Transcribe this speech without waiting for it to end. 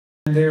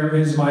There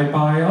is my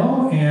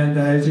bio, and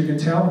as you can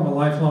tell, I'm a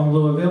lifelong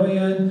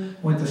Louisvillian,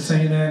 went to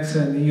St. X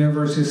and the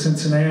University of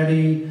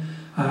Cincinnati.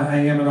 I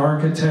am an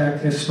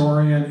architect,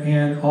 historian,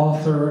 and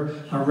author.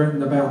 I've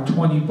written about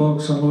 20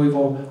 books on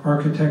Louisville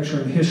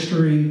architecture and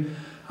history,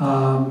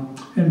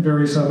 and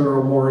various other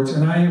awards,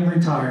 and I am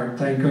retired,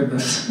 thank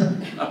goodness.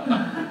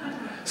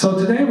 So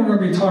today we're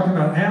going to be talking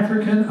about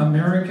African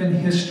American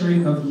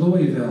history of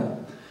Louisville.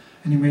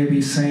 And you may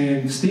be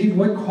saying, Steve,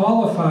 what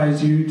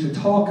qualifies you to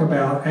talk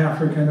about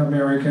African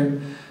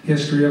American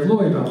history of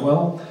Louisville?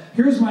 Well,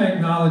 here's my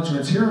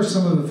acknowledgments. Here are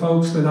some of the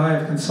folks that I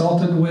have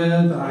consulted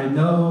with, I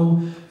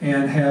know,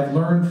 and have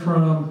learned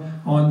from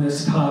on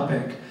this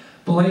topic.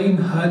 Blaine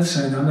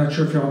Hudson, I'm not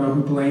sure if y'all know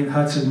who Blaine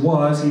Hudson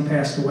was. He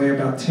passed away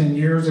about 10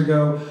 years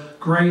ago.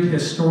 Great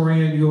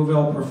historian, U of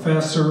L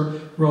professor,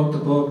 wrote the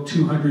book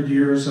 200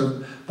 Years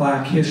of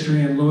Black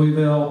History in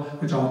Louisville,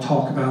 which I'll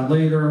talk about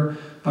later.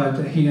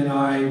 But he and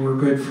I were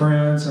good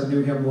friends. I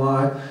knew him a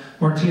lot.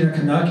 Martina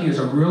Kanucky is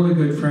a really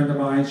good friend of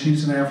mine.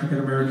 She's an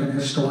African-American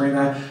historian.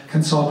 I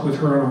consult with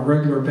her on a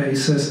regular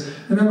basis.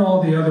 And then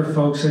all the other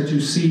folks that you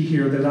see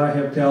here that I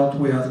have dealt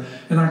with.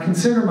 And I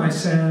consider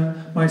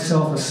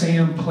myself a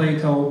Sam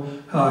Plato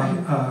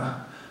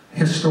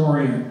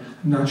historian.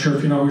 I'm not sure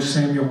if you know who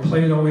Samuel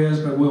Plato is,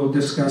 but we'll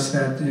discuss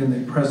that in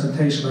the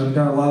presentation. I've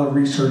done a lot of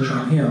research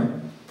on him.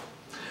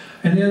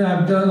 And then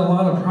I've done a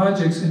lot of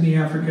projects in the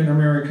African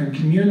American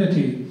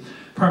community.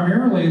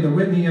 Primarily the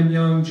Whitney M.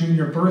 Young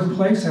Jr.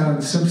 birthplace out in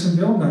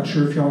Simpsonville. Not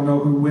sure if y'all know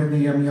who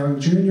Whitney M. Young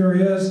Jr.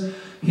 is.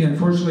 He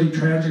unfortunately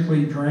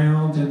tragically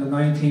drowned in the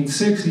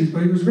 1960s,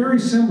 but he was very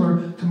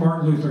similar to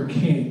Martin Luther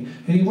King.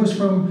 And he was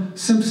from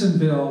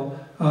Simpsonville,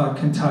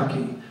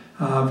 Kentucky.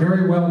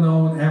 Very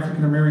well-known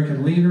African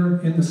American leader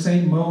in the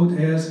same mode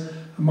as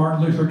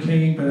Martin Luther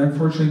King, but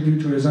unfortunately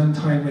due to his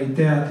untimely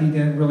death, he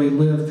didn't really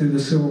live through the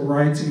civil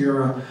rights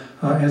era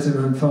as it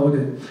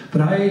unfolded.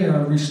 But I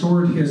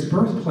restored his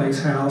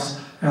birthplace house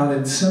out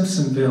in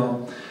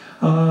Simpsonville.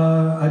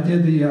 I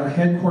did the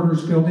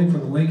headquarters building for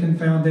the Lincoln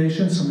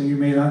Foundation. Some of you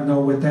may not know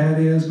what that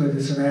is, but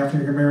it's an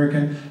African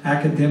American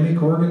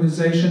academic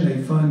organization.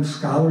 They fund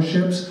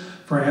scholarships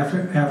for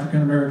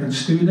African American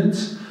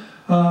students.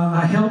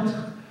 I helped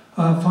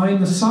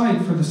find the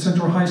site for the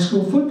Central High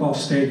School football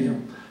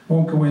stadium.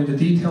 Won't go into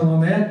detail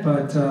on that,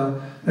 but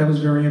that was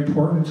very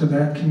important to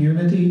that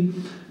community.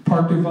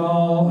 Park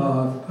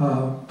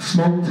Duval,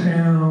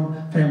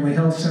 Smoketown, Family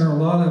Health Center, a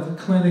lot of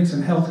clinics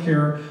and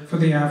healthcare for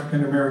the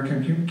African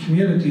American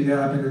community that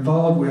I've been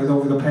involved with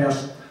over the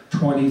past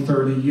 20,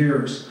 30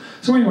 years.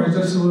 So anyways,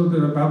 that's a little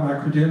bit about my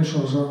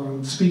credentials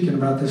on speaking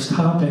about this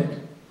topic.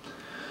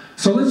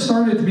 So let's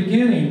start at the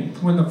beginning.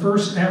 When the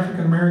first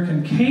African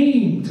American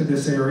came to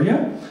this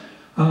area,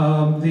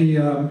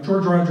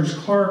 George Rogers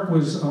Clark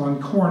was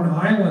on Corn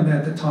Island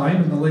at the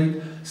time in the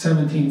late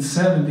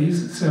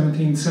 1770s,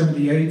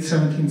 1778,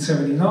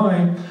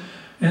 1779,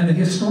 and the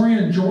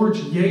historian George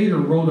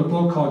Yater wrote a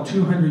book called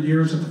 200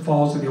 Years at the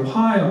Falls of the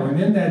Ohio, and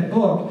in that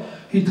book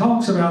he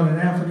talks about an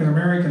African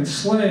American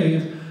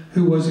slave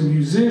who was a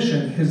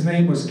musician. His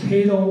name was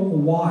Cato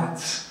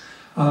Watts,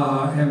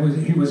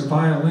 and he was a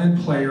violin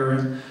player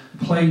and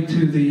played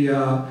to the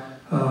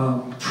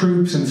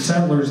troops and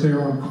settlers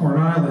there on Corn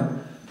Island.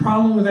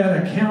 Problem with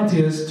that account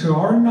is, to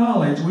our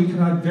knowledge, we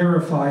cannot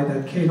verify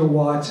that Cato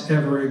Watts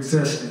ever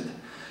existed.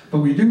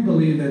 But we do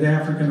believe that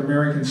African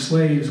American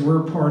slaves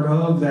were part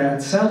of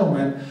that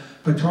settlement,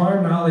 but to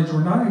our knowledge,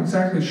 we're not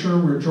exactly sure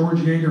where George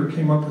Yater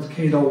came up with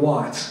Cato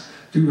Watts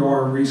due to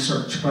our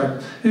research.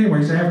 But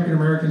anyways, African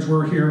Americans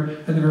were here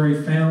at the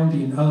very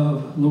founding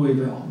of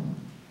Louisville.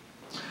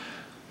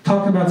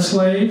 Talking about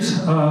slaves,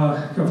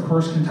 of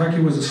course,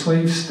 Kentucky was a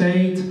slave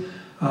state.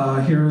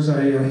 Here's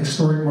a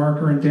historic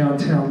marker in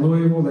downtown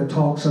Louisville that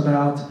talks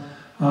about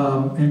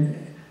in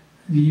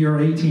the year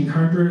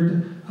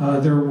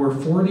 1800, there were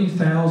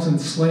 40,000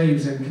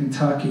 slaves in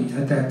Kentucky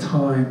at that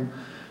time.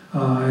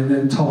 And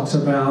then talks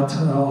about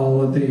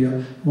all of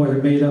the, what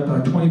it made up,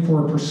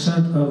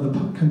 24% of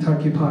the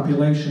Kentucky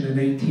population in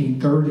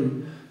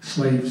 1830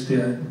 slaves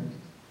did.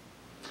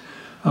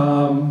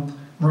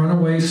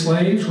 Runaway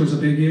slaves was a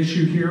big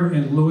issue here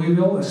in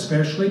Louisville,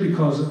 especially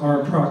because of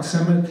our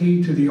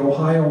proximity to the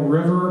Ohio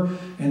River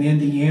and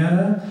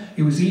Indiana.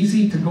 It was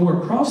easy to go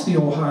across the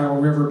Ohio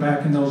River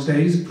back in those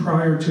days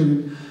prior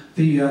to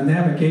the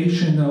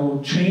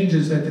navigational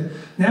changes that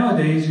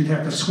nowadays you'd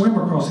have to swim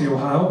across the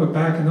Ohio, but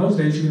back in those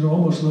days you could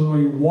almost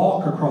literally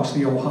walk across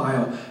the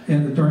Ohio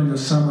during the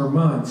summer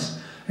months.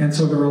 And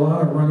so there were a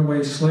lot of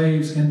runaway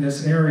slaves in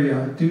this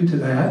area due to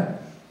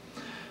that.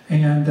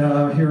 And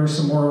here are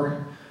some more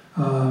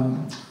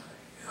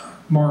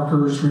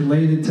markers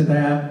related to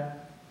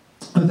that.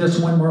 This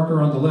one marker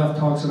on the left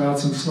talks about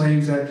some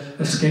slaves that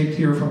escaped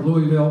here from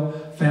Louisville,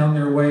 found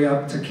their way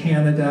up to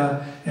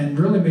Canada, and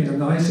really made a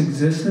nice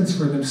existence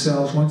for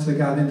themselves once they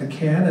got into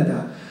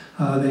Canada.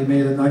 They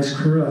made a nice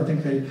career. I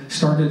think they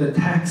started a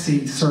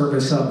taxi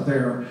service up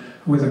there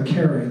with a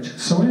carriage.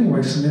 So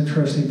anyway, some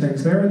interesting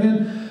things there. And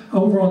then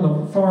over on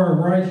the far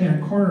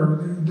right-hand corner,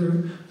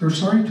 they're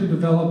starting to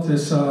develop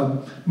this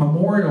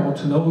memorial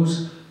to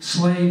those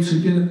slaves who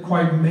didn't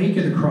quite make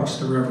it across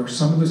the river.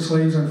 Some of the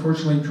slaves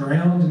unfortunately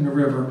drowned in the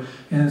river,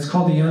 and it's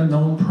called the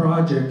Unknown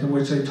Project, in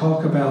which they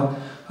talk about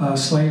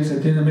slaves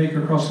that didn't make it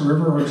across the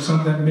river, or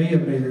some that may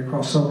have made it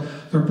across. So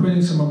they're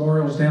putting some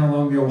memorials down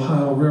along the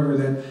Ohio River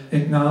that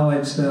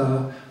acknowledge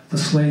the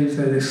slaves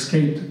that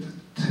escaped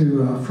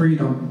to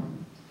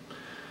freedom.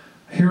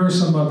 Here are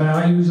some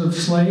values of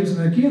slaves.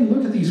 And again,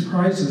 look at these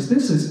prices.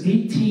 This is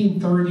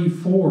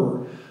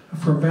 1834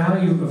 for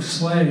value of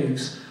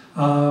slaves.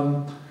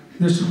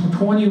 This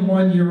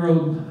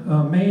 21-year-old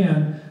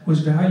man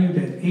was valued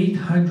at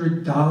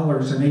 $800 in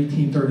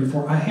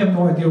 1834. I have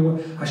no idea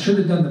what, I should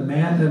have done the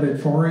math of it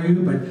for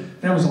you,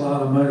 but that was a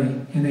lot of money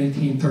in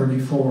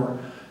 1834.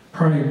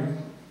 Probably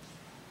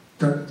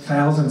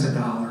thousands of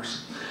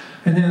dollars.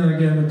 And then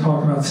again, we're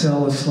talking about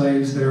sale of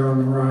slaves there on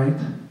the right.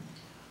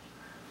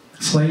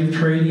 Slave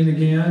trading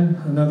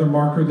again, another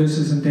marker. This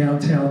is in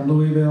downtown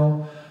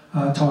Louisville,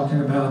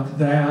 talking about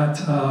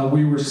that.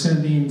 We were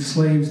sending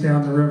slaves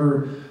down the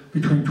river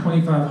between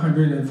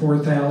 2,500 and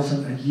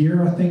 4,000 a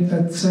year, I think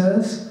that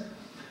says.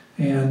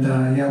 And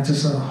yeah,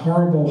 just a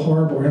horrible,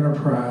 horrible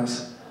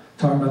enterprise.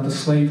 Talking about the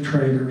slave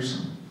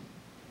traders.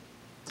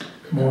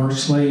 More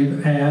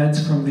slave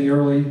ads from the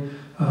early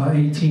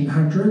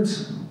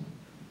 1800s.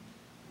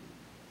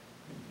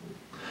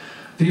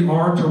 The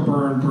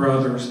Arterburn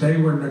brothers, they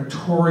were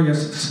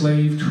notorious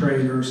slave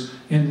traders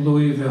in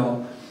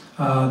Louisville.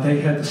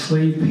 They had the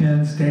slave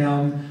pens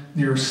down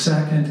near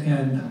 2nd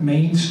and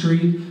Main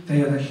Street. They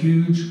had a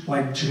huge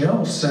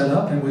jail set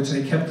up in which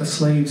they kept the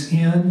slaves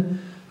in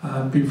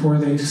before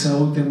they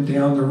sold them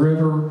down the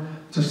river.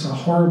 Just a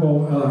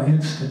horrible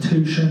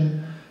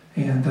institution,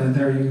 and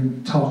there you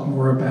can talk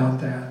more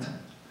about that.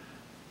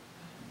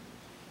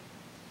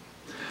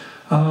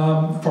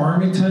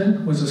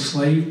 Farmington was a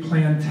slave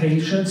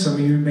plantation. Some of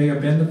you may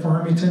have been to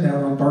Farmington,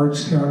 out on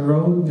Bardstown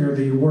Road near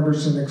the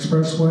Waterson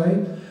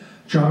Expressway.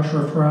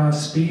 Joshua Fry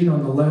Speed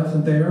on the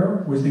left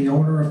there was the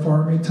owner of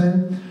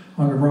Farmington.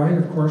 On the right,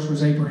 of course,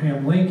 was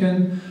Abraham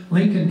Lincoln.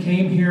 Lincoln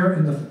came here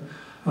in the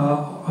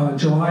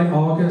July,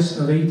 August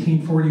of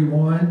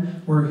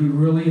 1841, where he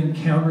really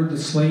encountered the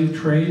slave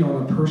trade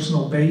on a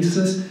personal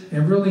basis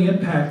and really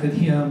impacted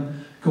him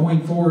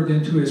going forward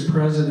into his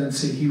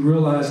presidency. He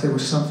realized there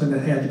was something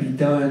that had to be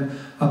done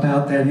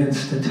about that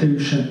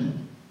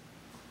institution.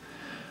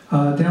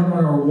 Down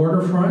on our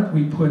waterfront,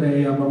 we put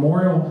a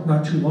memorial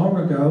not too long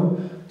ago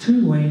to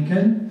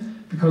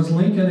Lincoln, because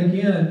Lincoln,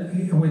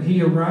 again, when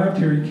he arrived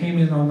here, he came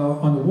in on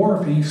the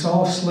wharf and he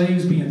saw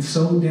slaves being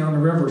sold down the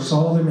river,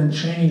 saw them in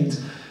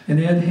chains. And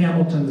Ed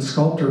Hamilton, the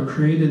sculptor,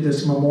 created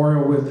this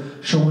memorial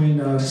with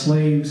showing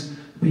slaves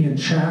being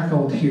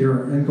shackled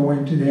here and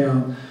going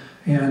down.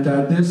 And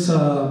this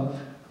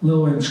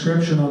little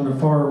inscription on the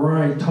far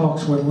right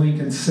talks what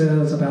Lincoln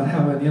says about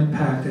how it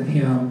impacted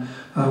him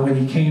when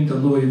he came to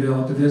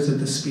Louisville to visit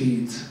the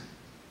Speeds.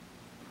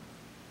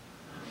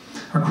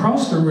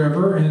 Across the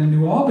river in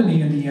New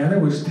Albany, Indiana,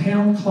 was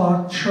Town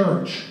Clock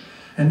Church.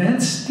 And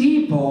that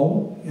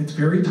steeple, it's a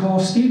very tall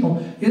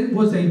steeple, it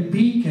was a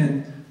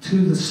beacon to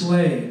the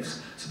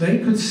slaves. So they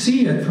could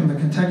see it from the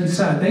Kentucky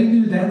side. They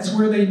knew that's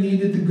where they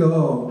needed to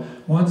go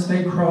once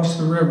they crossed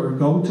the river.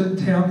 Go to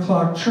Town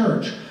Clock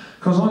Church.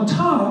 Because on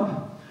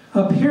top,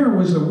 up here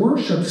was the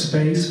worship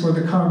space for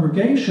the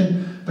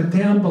congregation, but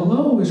down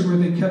below is where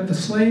they kept the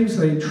slaves.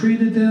 They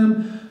treated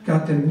them,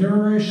 got them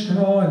nourished and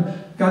all, and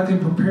got them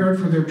prepared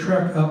for their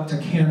trek up to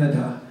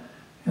Canada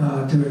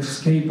to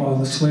escape all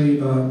the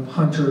slave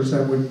hunters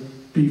that would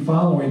be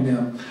following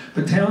them.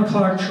 But Town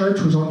Clock Church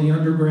was on the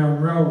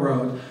Underground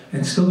Railroad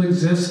and still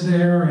exists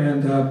there,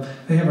 and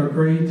they have a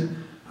great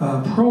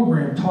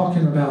program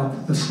talking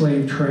about the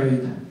slave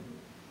trade.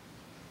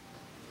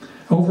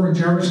 Over in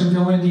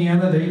Jeffersonville,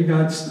 Indiana, they've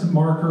got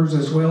markers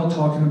as well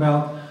talking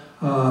about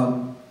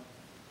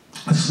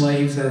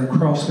slaves that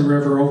crossed the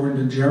river over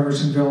into the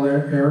Jeffersonville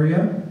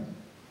area.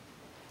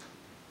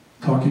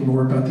 Talking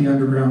more about the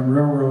Underground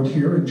Railroad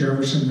here in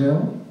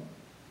Jeffersonville.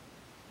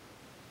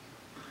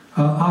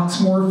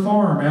 Oxmoor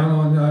Farm out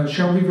on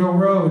Shelbyville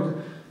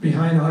Road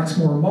behind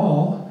Oxmoor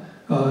Mall.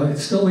 It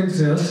still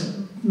exists.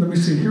 Let me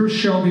see, here's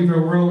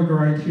Shelbyville Road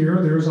right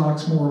here. There's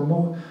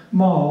Oxmoor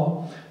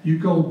Mall. You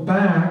go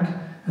back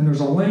and there's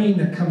a lane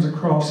that comes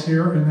across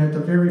here, and at the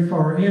very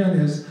far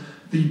end is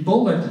the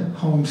Bullitt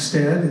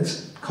Homestead.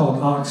 It's called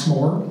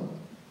Oxmoor.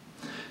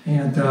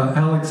 And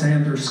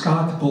Alexander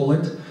Scott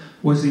Bullitt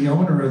was the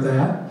owner of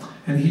that,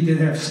 and he did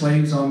have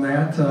slaves on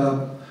that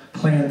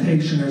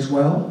plantation as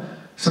well.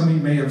 Some of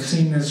you may have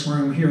seen this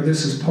room here.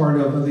 This is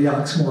part of the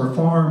Oxmoor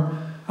Farm.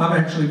 I've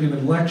actually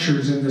given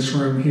lectures in this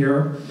room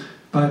here,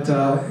 but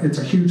it's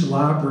a huge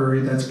library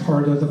that's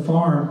part of the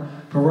farm.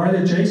 But right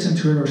adjacent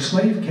to it are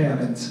slave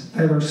cabins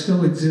that are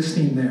still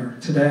existing there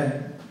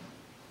today.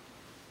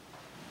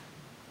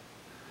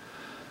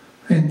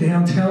 In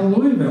downtown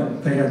Louisville,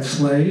 they had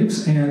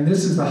slaves, and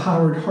this is the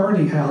Howard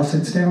Hardy House.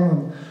 It's down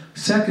on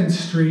 2nd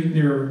Street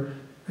near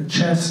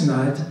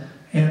Chestnut,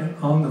 and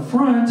on the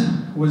front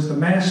was the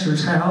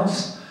master's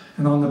house,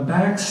 and on the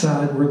back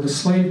side were the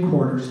slave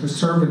quarters, the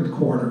servant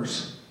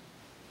quarters.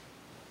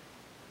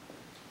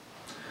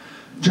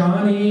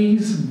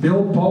 Johnny's,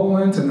 Bill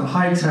Boland's, and the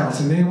Hike's House.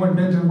 Has anyone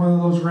been to one of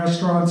those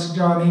restaurants,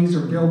 Johnny's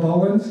or Bill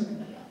Boland's?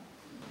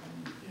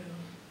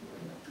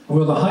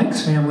 Well, the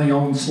Hike's family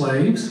owned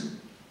slaves,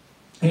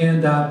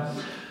 and a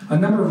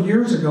number of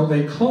years ago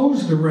they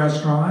closed the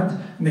restaurant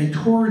and they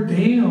tore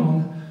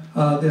down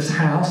this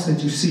house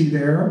that you see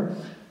there.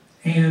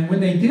 And when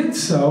they did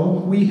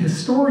so, we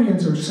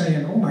historians are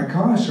saying, oh my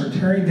gosh, they're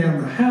tearing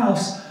down the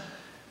house.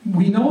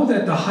 We know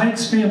that the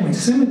Hike's family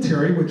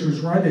cemetery, which was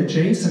right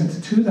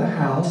adjacent to the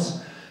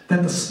house,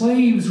 that the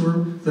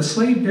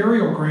slave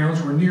burial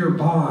grounds were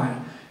nearby.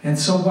 And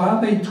so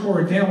while they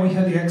tore it down, we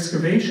had the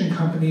excavation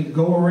company to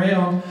go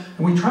around,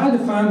 and we tried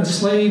to find the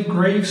slave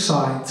grave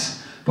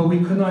sites, but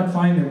we could not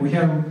find them. We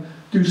had them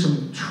do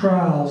some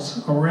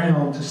trials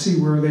around to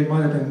see where they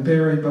might have been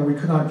buried, but we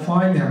could not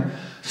find them.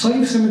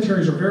 Slave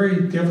cemeteries are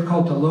very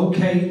difficult to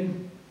locate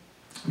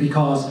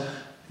because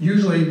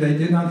usually they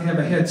did not have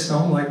a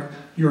headstone like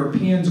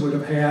Europeans would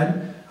have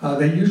had.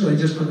 They usually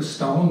just put a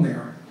stone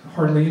there.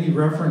 Hardly any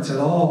reference at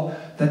all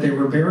that they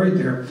were buried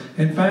there.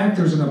 In fact,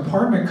 there's an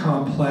apartment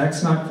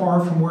complex not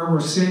far from where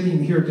we're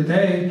sitting here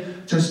today,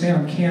 just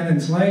down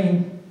Cannons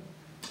Lane,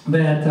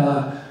 that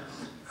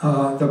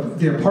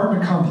the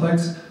apartment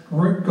complex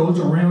goes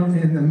around.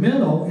 In the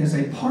middle is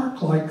a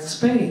park-like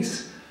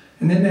space.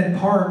 And in that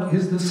park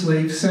is the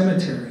slave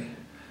cemetery.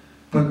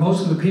 But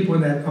most of the people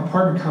in that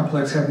apartment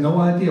complex have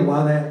no idea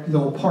why that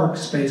little park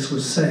space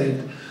was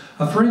saved.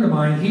 A friend of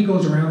mine, he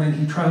goes around and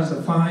he tries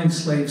to find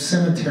slave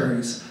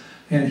cemeteries,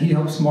 and he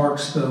helps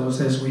mark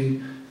those as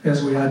we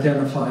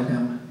identify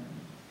them.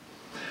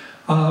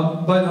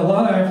 But a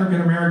lot of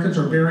African Americans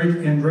are buried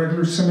in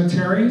regular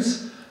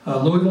cemeteries.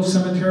 Louisville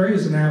Cemetery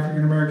is an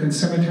African American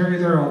cemetery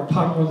there on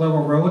Poplar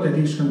Level Road at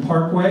Eastern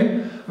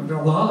Parkway. A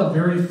lot of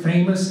very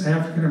famous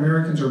African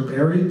Americans are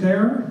buried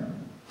there.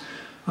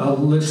 A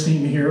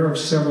listing here of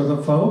several of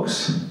the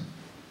folks.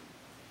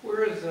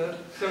 Where is that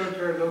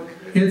cemetery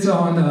located? It's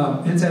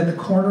on. It's at the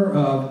corner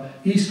of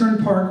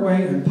Eastern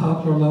Parkway and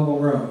Poplar Level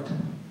Road.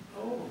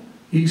 Oh.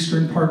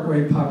 Eastern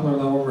Parkway, Poplar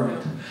Level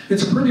Road.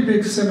 It's a pretty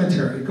big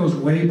cemetery. It goes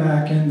way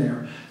back in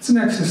there. It's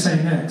next to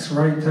St. X,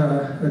 right?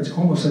 It's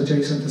almost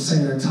adjacent to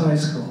St. X High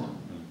School.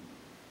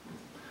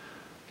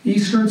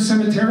 Eastern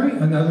Cemetery,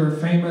 another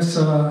famous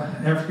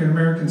African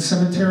American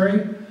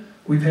cemetery.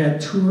 We've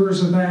had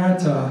tours of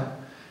that.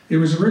 It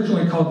was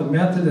originally called the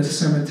Methodist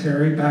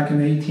Cemetery back in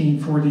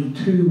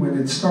 1842 when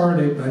it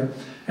started, but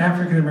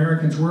African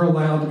Americans were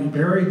allowed to be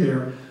buried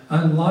there,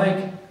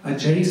 unlike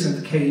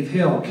adjacent Cave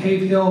Hill.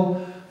 Cave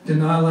Hill did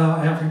not allow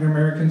African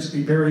Americans to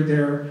be buried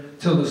there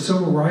till the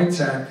Civil Rights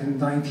Act in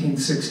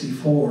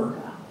 1964.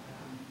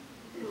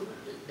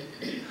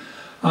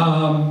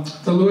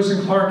 The Lewis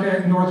and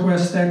Clark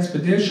Northwest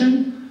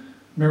Expedition,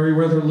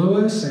 Meriwether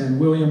Lewis and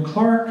William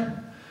Clark,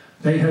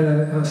 they had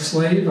a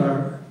slave,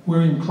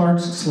 William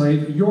Clark's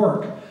slave,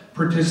 York,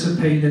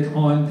 participated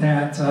on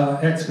that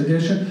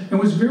expedition and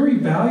was very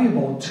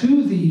valuable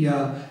to the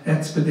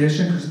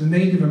expedition because the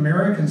Native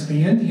Americans,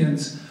 the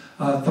Indians,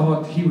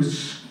 thought he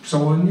was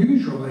so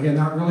unusual. They had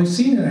not really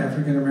seen an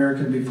African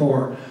American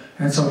before.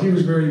 And so he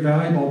was very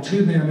valuable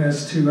to them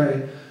as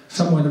to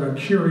somewhat of a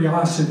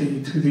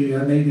curiosity to the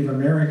Native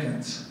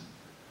Americans.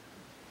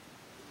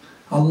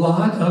 A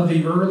lot of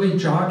the early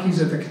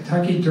jockeys at the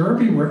Kentucky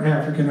Derby were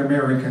African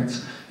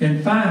Americans.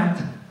 In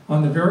fact,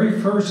 on the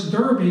very first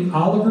Derby,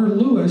 Oliver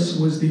Lewis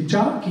was the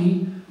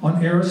jockey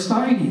on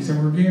Aristides,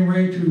 and we're getting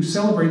ready to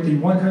celebrate the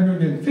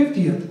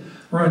 150th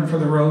Run for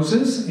the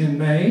Roses in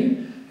May.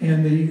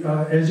 And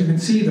as you can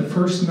see, the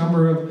first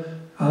number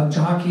of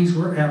jockeys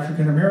were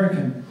African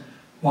American.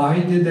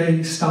 Why did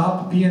they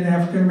stop being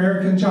African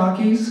American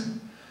jockeys?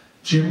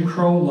 Jim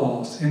Crow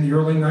laws. In the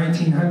early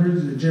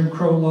 1900s, the Jim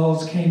Crow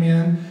laws came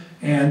in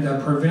and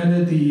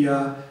prevented the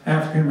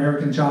African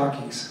American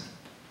jockeys.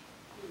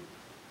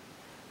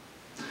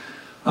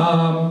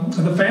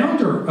 The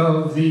founder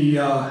of the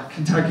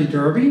Kentucky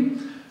Derby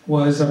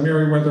was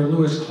Meriwether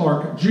Lewis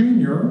Clark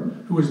Jr.,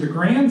 who was the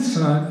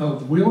grandson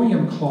of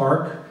William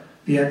Clark,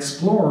 the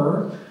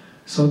explorer.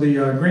 So the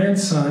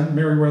grandson,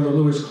 Meriwether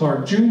Lewis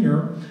Clark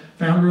Jr.,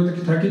 founder of the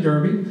Kentucky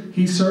Derby,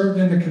 he served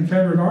in the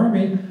Confederate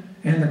Army,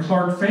 and the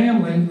Clark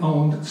family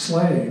owned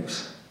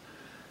slaves.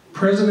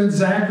 President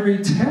Zachary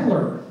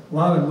Taylor, a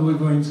lot of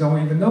Louisvillians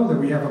don't even know that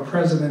we have a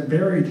president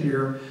buried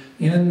here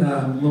in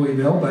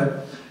Louisville,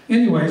 but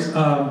anyways,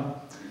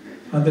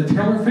 the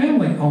Taylor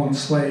family owned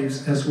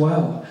slaves as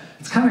well.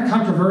 It's kind of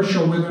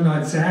controversial whether or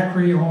not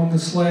Zachary owned the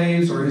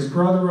slaves or his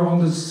brother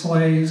owned the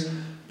slaves,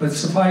 but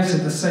suffice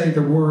it to say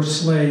there were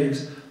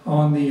slaves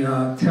on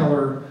the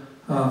Taylor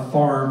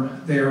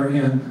farm there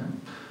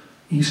in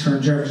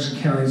eastern Jefferson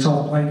County. It's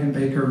off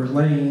Blankenbaker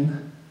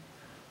Lane.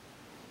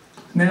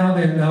 Now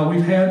then,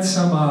 we've had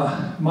some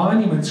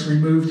monuments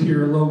removed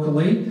here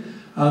locally.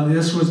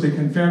 This was the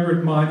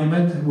Confederate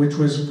monument, which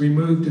was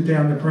removed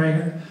down to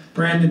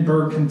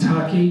Brandenburg,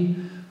 Kentucky.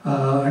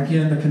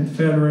 Again, the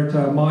Confederate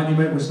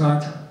monument was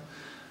not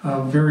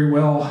very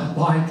well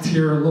liked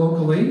here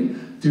locally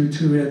due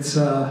to its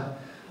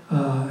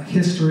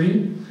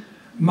history.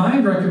 My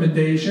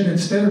recommendation,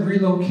 instead of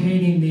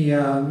relocating the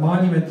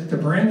monument to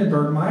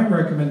Brandenburg, my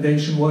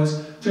recommendation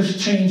was just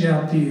change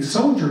out the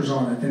soldiers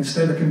on it.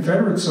 Instead of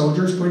Confederate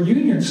soldiers, put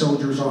Union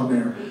soldiers on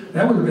there.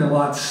 That would have been a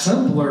lot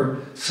simpler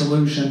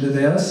solution to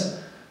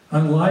this.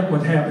 Unlike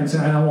what happens,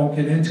 and I won't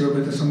get into it,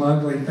 but there's some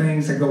ugly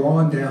things that go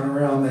on down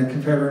around the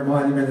Confederate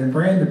monument in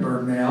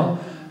Brandenburg now,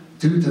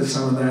 due to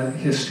some of that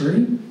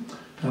history.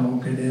 I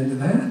won't get into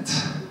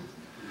that.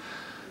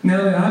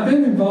 Now, I've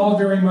been involved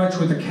very much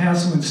with the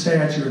Castleman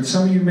statue, and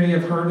some of you may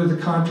have heard of the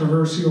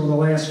controversy over the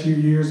last few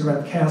years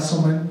about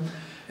Castleman,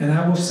 and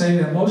I will say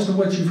that most of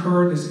what you've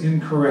heard is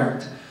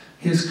incorrect.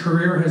 His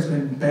career has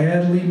been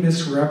badly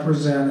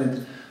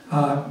misrepresented.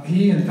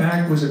 He, in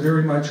fact, was a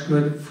very much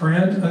good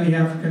friend of the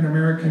African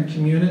American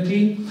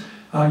community.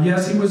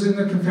 Yes, he was in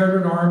the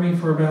Confederate Army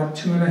for about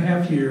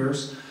 2.5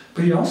 years,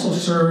 but he also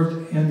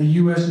served in the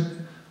U.S.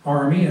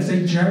 Army as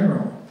a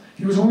general.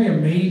 He was only a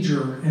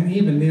major, and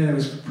even then it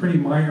was a pretty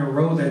minor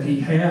role that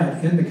he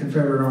had in the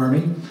Confederate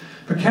Army.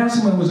 But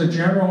Castleman was a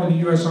general in the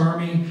U.S.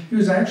 Army. He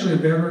was actually a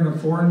veteran of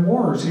foreign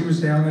wars. He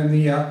was down in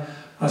the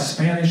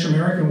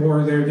Spanish-American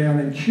War there down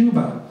in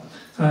Cuba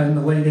in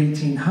the late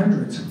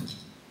 1800s.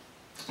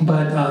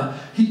 But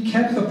he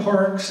kept the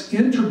parks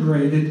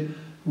integrated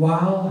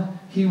while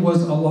he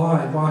was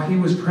alive. While he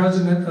was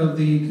president of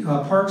the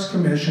Parks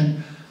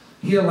Commission,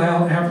 he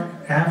allowed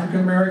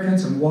African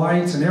Americans and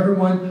whites and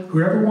everyone,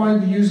 whoever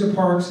wanted to use the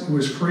parks, it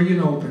was free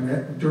and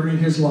open during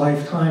his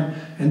lifetime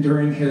and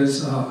during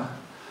his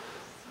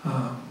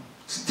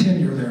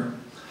tenure there.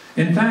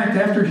 In fact,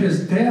 after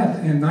his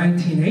death in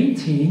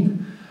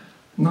 1918,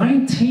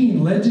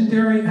 19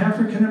 legendary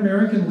African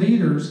American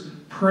leaders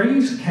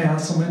praised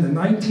Castleman in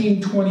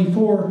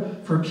 1924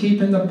 for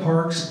keeping the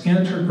parks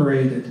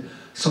integrated.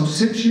 So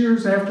 6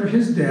 years after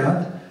his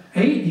death,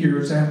 8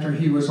 years after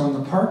he was on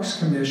the Parks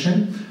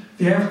Commission,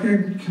 the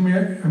African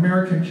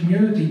American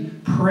community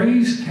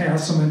praised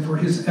Castleman for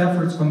his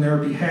efforts on their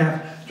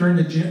behalf during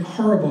the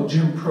horrible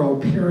Jim Crow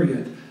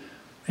period.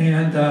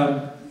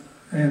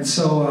 And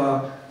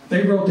so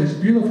they wrote this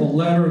beautiful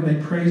letter and they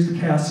praised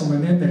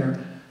Castleman in there.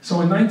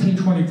 So in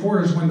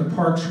 1924 is when the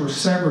parks were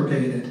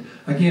segregated.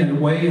 Again,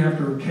 way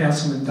after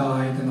Castleman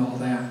died and all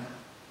that.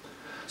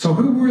 So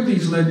who were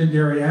these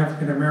legendary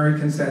African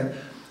Americans that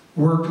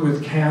worked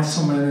with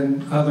Castleman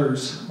and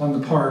others on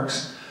the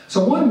parks?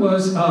 So one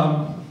was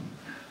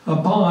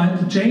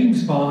Bond,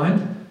 James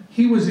Bond.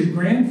 He was the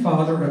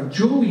grandfather of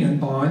Julian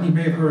Bond. You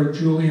may have heard of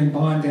Julian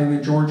Bond down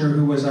in Georgia,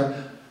 who was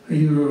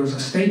either was a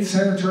state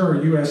senator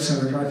or a U.S.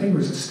 senator. I think he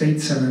was a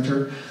state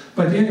senator.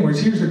 But anyways,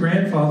 he was the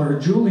grandfather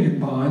of Julian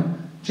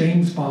Bond.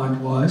 James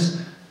Bond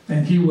was.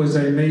 And he was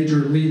a major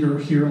leader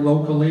here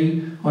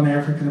locally on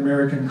African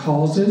American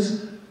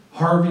causes.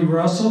 Harvey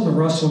Russell, the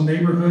Russell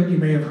neighborhood you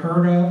may have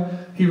heard of.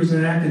 He was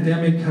an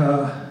academic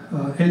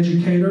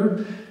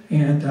educator,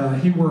 and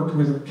he worked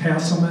with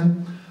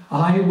Castleman.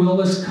 I.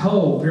 Willis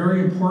Cole,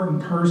 very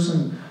important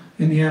person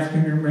in the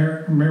African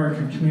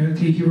American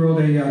community. He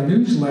wrote a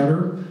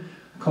newsletter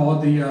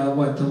called the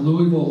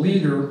Louisville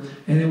Leader,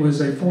 and it was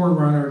a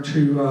forerunner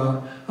to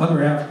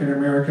other African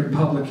American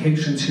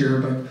publications here,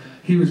 but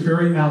he was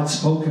very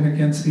outspoken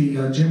against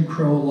the Jim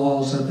Crow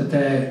laws of the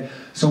day.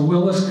 So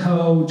Willis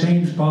Cole,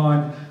 James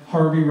Bond,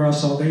 Harvey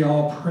Russell, they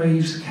all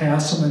praised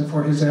Castleman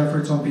for his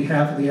efforts on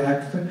behalf of the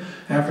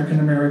African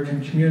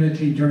American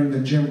community during the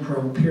Jim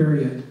Crow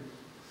period.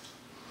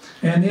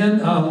 And then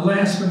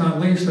last but not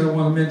least, I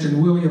want to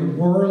mention William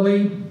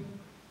Worley.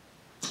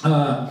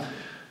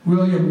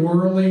 William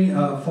Worley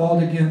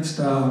fought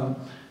against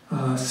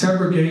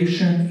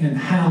segregation in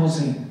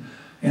housing.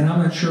 And I'm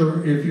not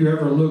sure if you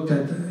ever looked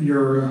at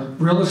your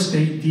real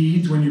estate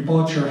deeds when you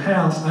bought your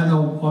house. I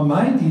know on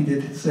my deed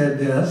it said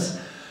this,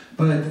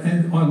 but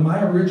on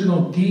my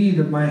original deed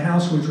of my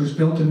house, which was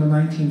built in the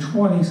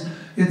 1920s,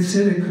 it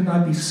said it could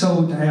not be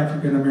sold to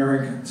African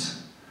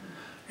Americans.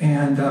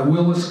 And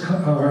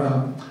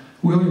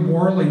William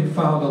Worley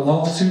filed a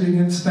lawsuit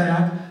against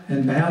that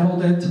and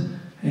battled it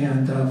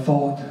and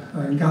fought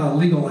and got a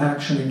legal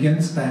action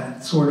against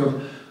that sort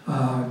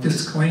of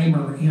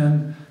disclaimer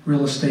in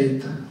real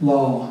estate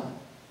law.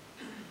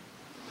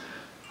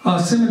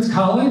 Simmons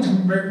College,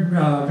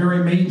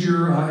 very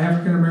major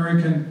African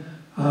American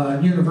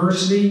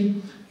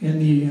university in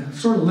the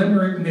sort of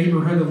Limerick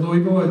neighborhood of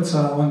Louisville. It's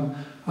on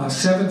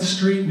 7th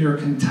Street near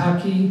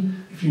Kentucky,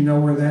 if you know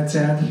where that's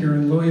at here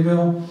in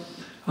Louisville.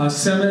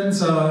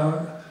 Simmons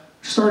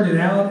started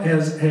out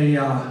as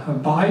a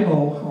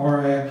Bible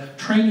or a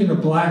training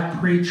of black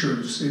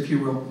preachers, if you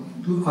will,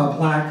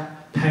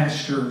 black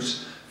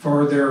pastors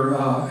for their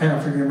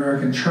African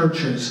American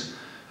churches,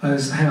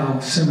 is how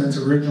Simmons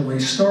originally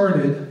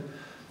started.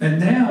 And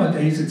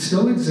nowadays it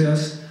still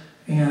exists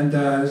and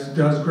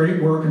does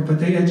great work, but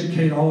they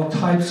educate all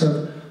types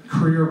of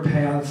career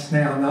paths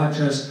now, not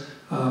just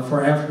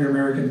for African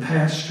American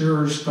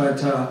pastors,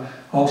 but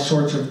all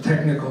sorts of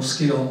technical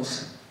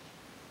skills.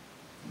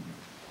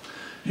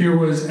 Here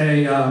was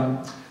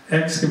a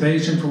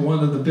excavation for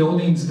one of the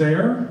buildings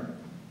there.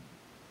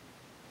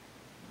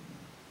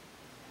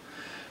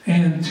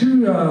 And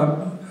two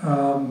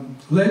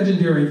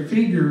legendary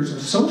figures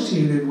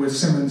associated with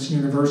Simmons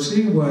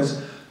University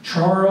was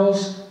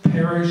Charles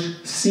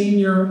Parrish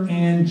Sr.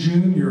 and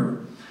Jr.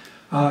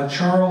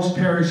 Charles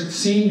Parrish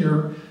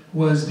Sr.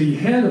 was the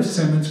head of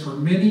Simmons for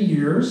many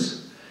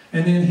years,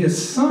 and then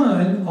his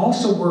son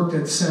also worked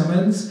at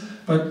Simmons,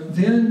 but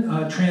then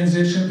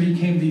transitioned,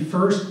 became the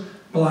first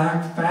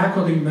black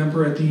faculty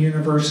member at the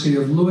University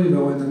of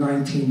Louisville in the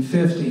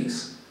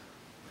 1950s.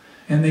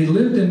 And they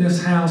lived in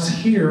this house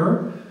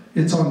here.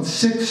 It's on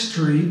 6th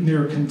Street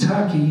near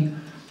Kentucky.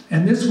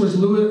 And this was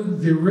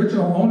the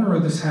original owner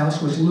of this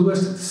house was Louis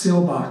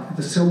Silbach,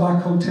 the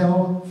Silbach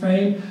Hotel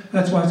fame.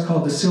 That's why it's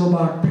called the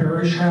Silbach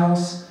Parish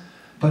House.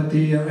 But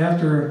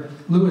after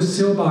Louis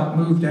Silbach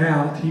moved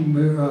out, he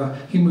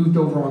moved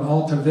over on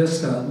Alta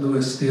Vista,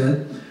 Louis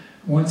did.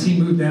 Once he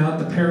moved out,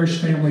 the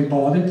Parrish family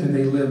bought it and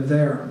they lived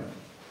there.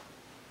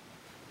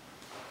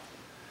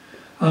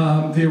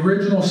 The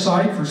original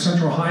site for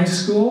Central High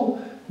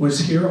School was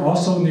here,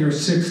 also near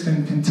 6th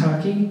in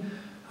Kentucky.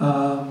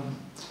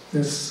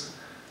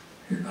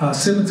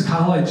 Simmons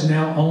College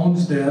now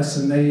owns this,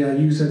 and they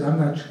use it.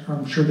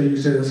 I'm sure they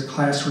use it as a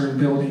classroom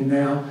building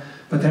now.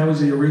 But that was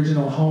the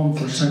original home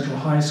for Central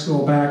High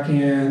School back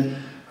in,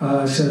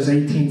 it says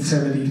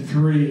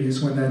 1873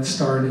 is when that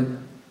started.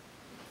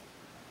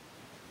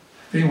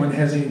 If anyone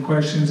has any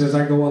questions as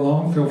I go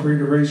along, feel free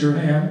to raise your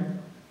hand.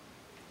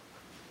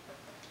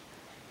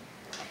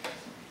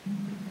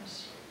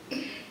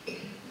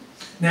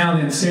 Now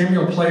then,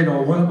 Samuel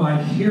Plato, one of my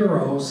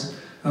heroes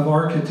of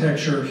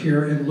architecture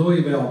here in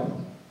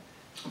Louisville.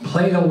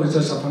 Plato was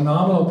just a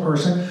phenomenal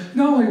person.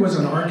 Not only was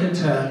an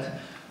architect,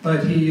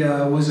 but he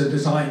was a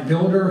design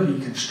builder.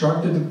 He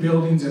constructed the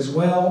buildings as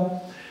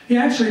well. He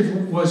actually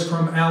was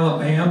from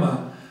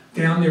Alabama,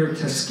 down near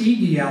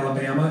Tuskegee,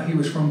 Alabama. He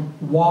was from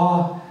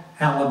Wah,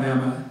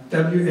 Alabama,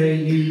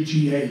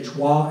 W-A-U-G-H.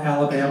 Wah,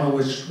 Alabama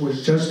was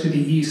just to the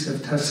east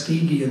of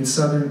Tuskegee in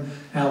southern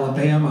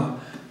Alabama,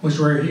 was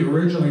where he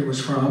originally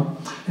was from.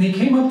 And he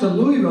came up to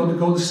Louisville to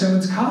go to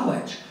Simmons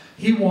College.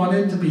 He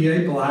wanted to be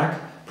a black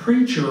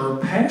preacher or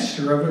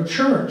pastor of a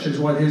church, is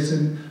what his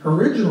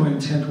original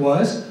intent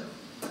was.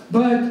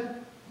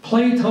 But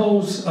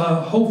Plato's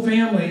whole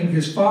family,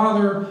 his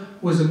father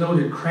was a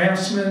noted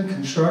craftsman,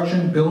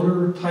 construction,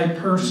 builder type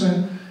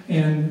person,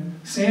 and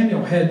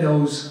Samuel had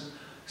those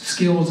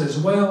skills as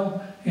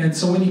well. And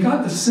so when he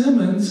got to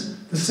Simmons,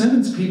 the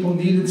Simmons people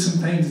needed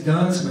some things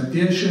done, some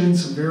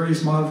additions, some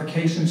various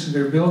modifications to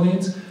their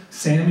buildings.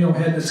 Samuel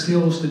had the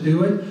skills to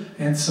do it.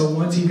 And so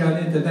once he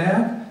got into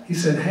that, he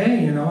said,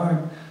 hey,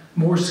 I'm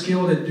more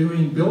skilled at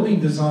doing building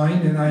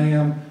design than I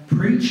am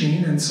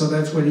preaching. And so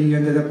that's what he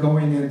ended up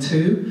going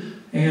into.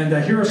 And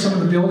here are some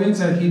of the buildings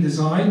that he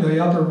designed.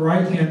 The upper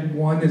right-hand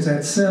one is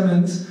at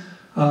Simmons.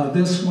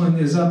 This one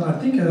is up, I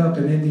think, up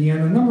in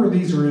Indiana. A number of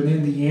these are in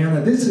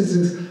Indiana. This is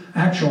his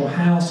actual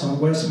house on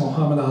West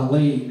Muhammad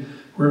Ali,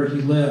 where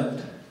he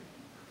lived.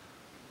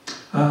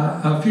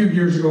 A few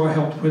years ago, I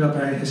helped put up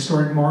a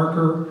historic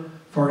marker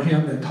for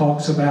him that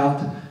talks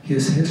about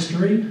his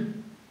history.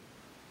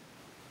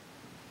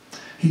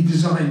 He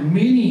designed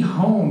many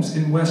homes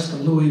in West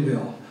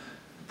Louisville.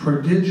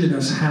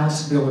 Prodigious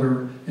house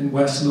builder in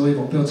West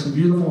Louisville. Built some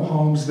beautiful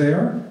homes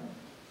there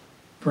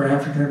for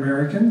African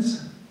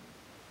Americans.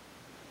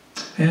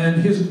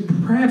 And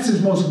perhaps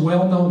his most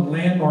well-known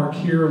landmark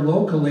here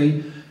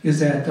locally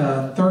is at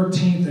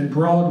 13th and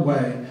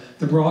Broadway,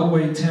 the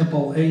Broadway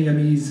Temple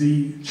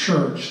AMEZ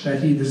Church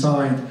that he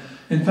designed.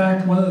 In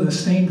fact, one of the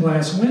stained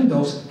glass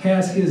windows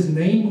has his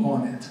name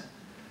on it.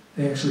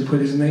 They actually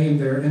put his name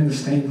there in the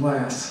stained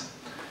glass.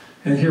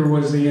 And here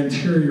was the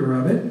interior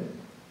of it.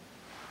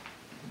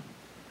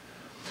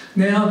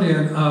 Now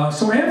then,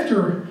 so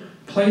after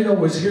Plato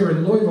was here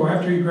in Louisville,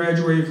 after he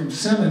graduated from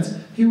Simmons,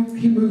 he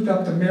moved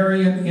up to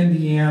Marion,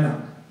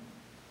 Indiana.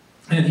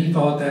 And he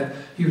thought that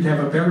he would have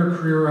a better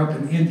career up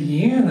in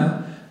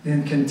Indiana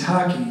than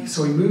Kentucky.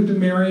 So he moved to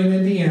Marion,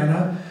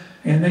 Indiana,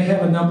 and they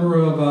have a number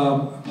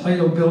of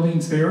Plato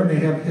buildings there, and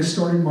they have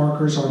historic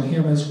markers on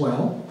him as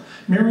well.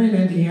 Marion,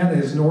 Indiana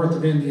is north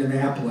of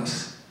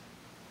Indianapolis.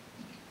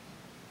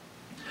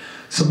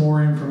 Some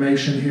more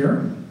information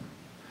here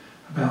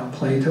about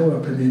Plato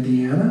up in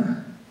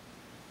Indiana.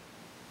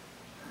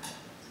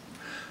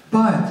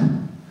 But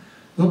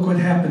look what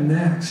happened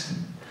next.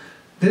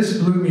 This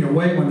blew me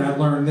away when I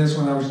learned this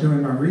when I was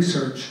doing my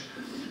research.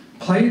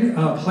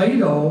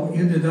 Plato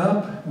ended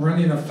up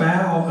running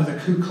afoul of the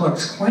Ku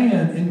Klux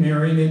Klan in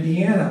Marion,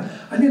 Indiana.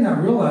 I did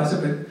not realize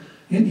it, but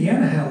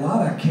Indiana had a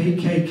lot of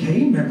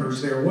KKK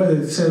members there. What did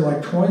it say,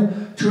 like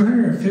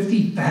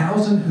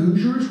 250,000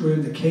 Hoosiers were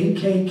in the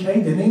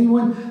KKK? Did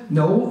anyone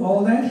know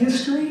all that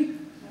history?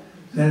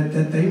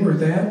 That they were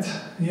that?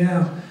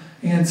 Yeah.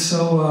 And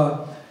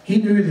so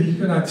he knew that he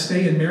could not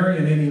stay in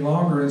Marion any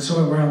longer, and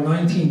so around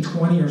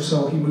 1920 or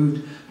so, he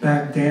moved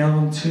back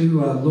down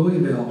to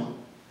Louisville.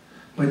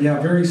 But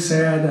yeah, very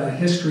sad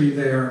history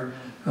there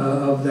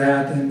of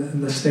that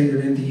in the state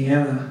of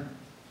Indiana.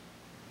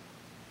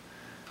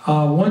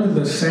 One of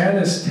the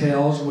saddest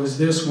tales was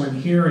this one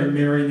here in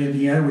Marion,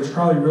 Indiana, which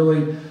probably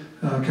really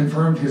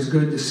confirmed his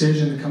good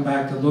decision to come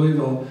back to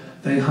Louisville,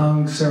 they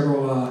hung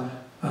several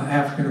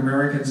African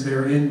Americans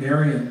there in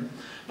Marion.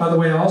 By the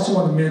way, I also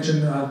want to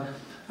mention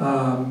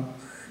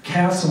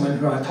Castleman,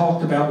 who I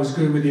talked about, was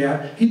good with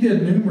he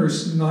did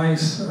numerous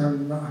nice, I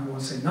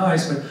won't say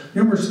nice, but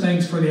numerous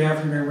things for the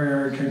African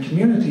American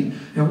community.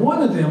 And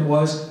one of them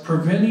was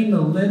preventing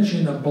the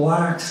lynching of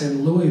blacks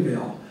in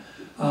Louisville.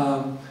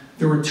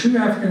 There were 2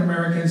 African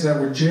Americans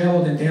that were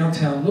jailed in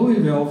downtown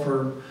Louisville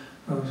for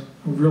a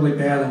really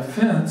bad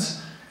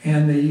offense,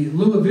 and the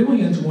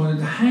Louisvillians wanted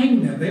to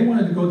hang them. They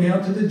wanted to go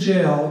down to the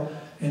jail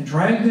and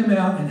drag them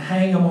out and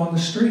hang them on the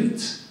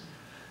streets.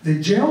 The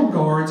jail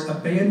guards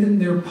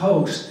abandoned their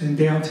post in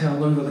downtown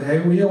Louisville. Hey,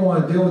 we don't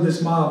want to deal with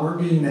this mob. We're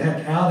getting the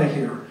heck out of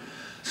here.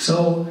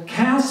 So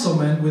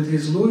Castleman, with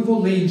his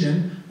Louisville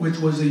Legion, which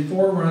was the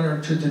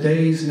forerunner to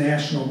today's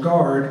National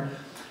Guard,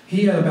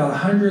 he had about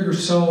 100 or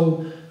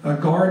so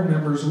guard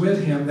members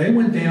with him. They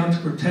went down to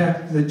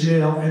protect the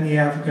jail and the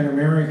African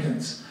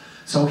Americans.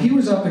 So he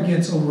was up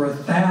against over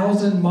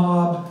 1,000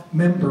 mob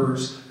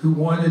members who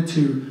wanted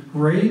to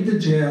raid the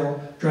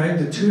jail, drag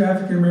the 2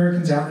 African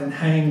Americans out, and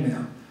hang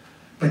them.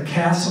 But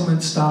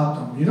Castleman stopped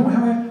them. You know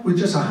how, with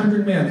just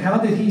 100 men, how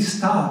did he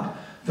stop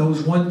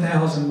those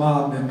 1,000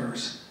 mob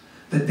members?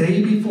 The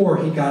day before,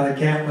 he got a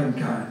Gatling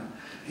gun.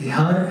 He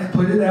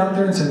put it out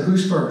there and said,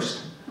 "Who's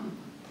first?"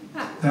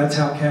 That's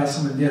how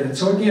Castleman did it.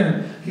 So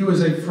again, he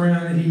was a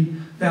friend. He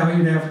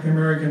valued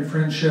African-American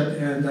friendship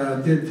and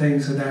did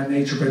things of that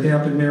nature. But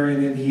up in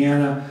Marion,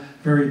 Indiana,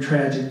 very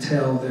tragic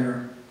tale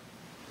there.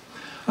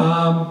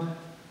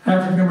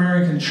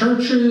 African-American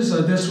churches.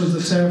 This was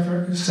the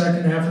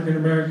second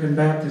African-American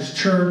Baptist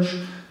church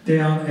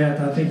down at,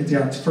 I think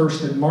it's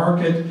First and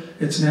Market.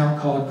 It's now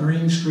called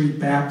Green Street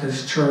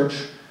Baptist Church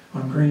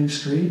on Green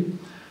Street.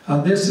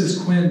 This is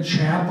Quinn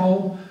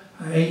Chapel,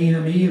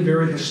 AME, a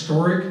very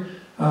historic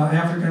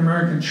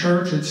African-American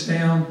church. It's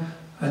down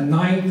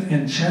 9th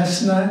and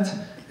Chestnut.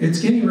 It's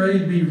getting ready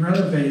to be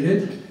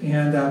renovated,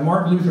 and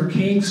Martin Luther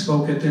King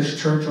spoke at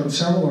this church on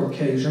several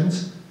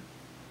occasions.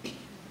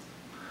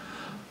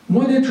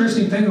 One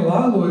interesting thing a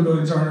lot of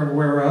Louisvillians aren't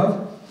aware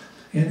of,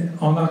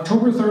 on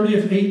October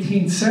 30th,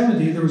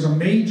 1870, there was a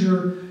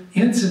major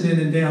incident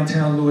in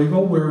downtown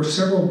Louisville where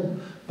several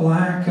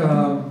black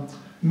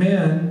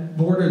men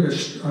boarded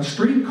a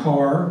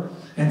streetcar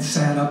and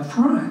sat up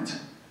front.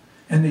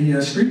 And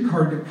the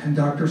streetcar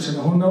conductor said,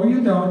 "Oh, no,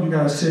 you don't. You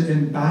got to sit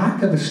in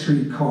back of the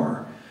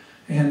streetcar."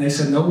 And they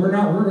said, "No, we're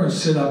not. We're going to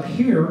sit up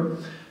here."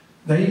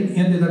 They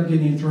ended up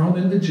getting thrown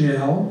into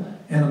jail,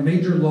 and a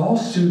major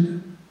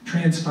lawsuit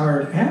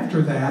transpired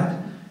after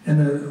that. And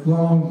the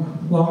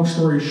long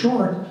story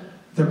short,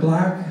 the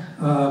black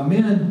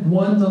men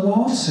won the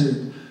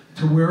lawsuit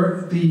to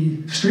where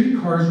the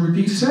streetcars were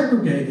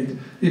desegregated.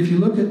 If you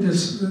look at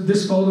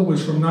this photo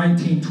was from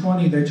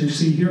 1920 that you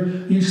see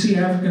here. You see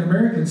African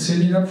Americans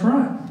sitting up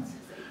front.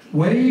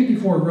 Way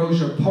before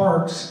Rosa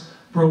Parks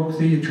broke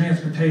the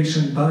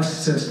transportation bus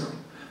system.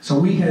 So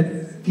we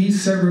had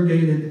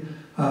desegregated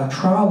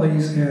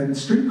trolleys and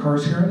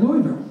streetcars here in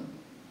Louisville.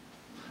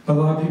 But a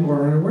lot of people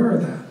are unaware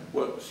of that.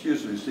 What,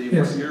 excuse me, Steve,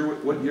 yes.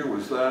 What year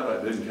was that?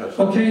 I didn't catch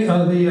that. Okay,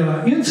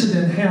 the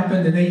incident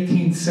happened in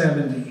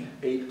 1870.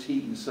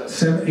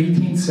 1870.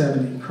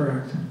 1870,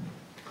 correct.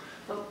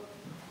 Well,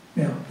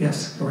 Yeah,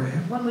 yes, go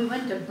ahead. when we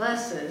went to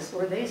buses,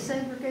 were they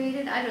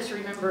segregated? I just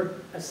remember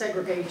a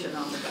segregation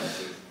on the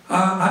buses.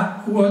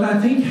 What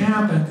I think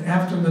happened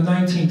after the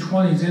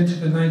 1920s into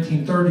the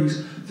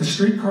 1930s, the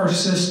streetcar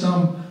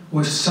system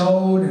was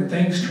sold and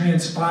things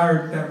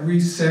transpired that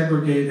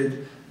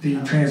resegregated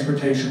the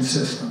transportation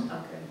system.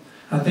 Okay.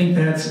 I think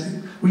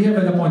we have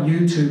it up on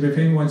YouTube. If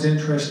anyone's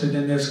interested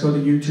in this, go to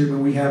YouTube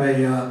and we have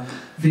a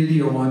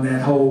video on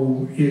that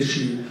whole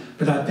issue.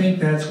 But I think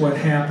that's what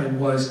happened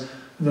was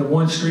the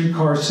one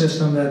streetcar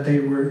system that they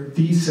were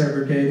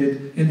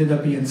desegregated ended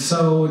up being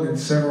sold, and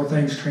several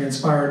things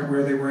transpired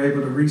where they were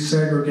able to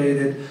resegregate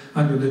it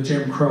under the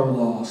Jim Crow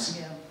laws,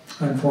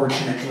 Yeah.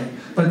 unfortunately.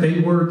 But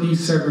they were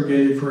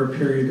desegregated for a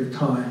period of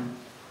time.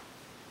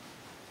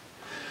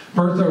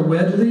 Bertha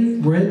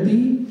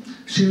Redby,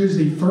 she was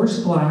the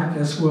first black,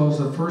 as well as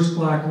the first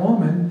black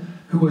woman,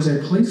 who was a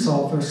police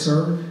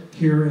officer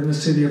here in the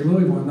city of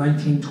Louisville in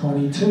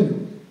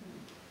 1922.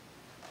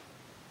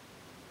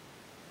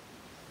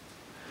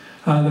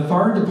 The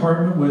fire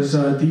department was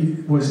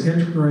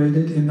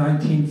integrated in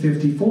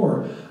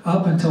 1954.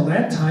 Up until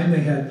that time, they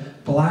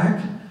had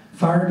black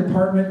fire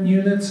department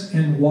units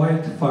and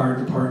white fire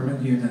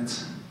department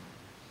units.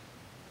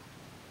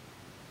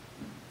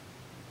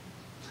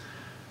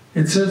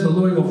 It says the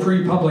Louisville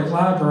Free Public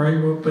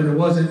Library, but it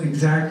wasn't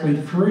exactly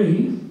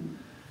free.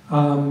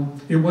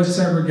 It was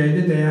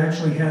segregated. They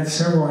actually had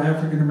several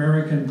African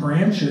American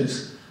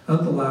branches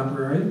of the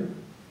library.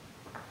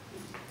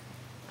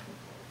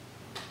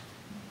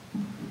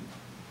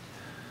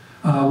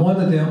 One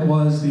of them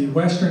was the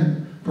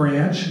Western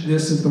branch.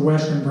 This is the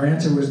Western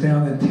branch. It was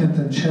down at 10th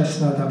and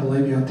Chestnut, I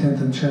believe,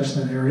 10th and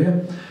Chestnut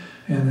area.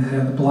 And they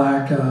had the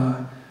black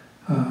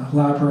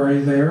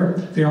library there.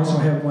 They also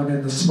have one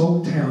in the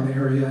Smoketown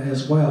area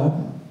as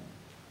well.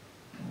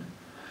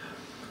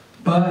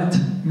 But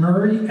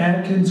Murray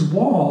Atkins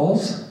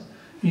Walls,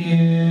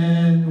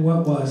 in,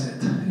 what was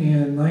it,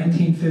 in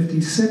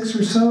 1956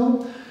 or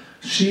so,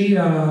 she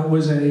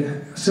was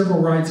a civil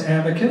rights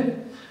advocate,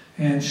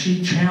 and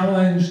she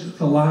challenged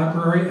the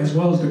library as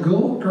well as the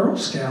Girl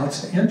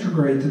Scouts to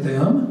integrate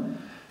them.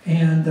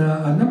 And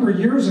a number of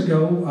years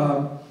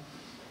ago,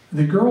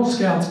 the Girl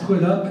Scouts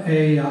put up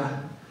a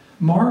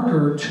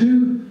marker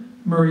to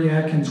Murray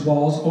Atkins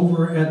Walls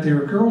over at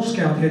their Girl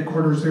Scout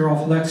headquarters there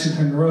off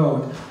Lexington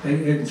Road.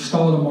 They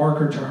installed a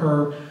marker to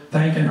her,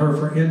 thanking her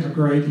for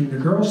integrating the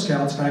Girl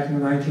Scouts back in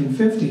the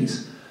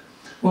 1950s.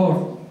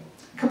 Well,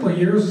 a couple of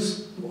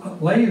years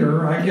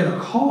later, I get a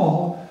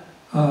call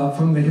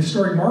from the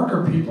historic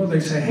marker people.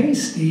 They say, "Hey,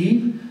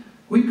 Steve,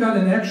 we've got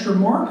an extra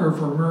marker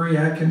for Murray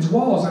Atkins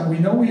Walls. And we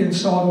know we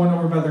installed one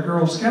over by the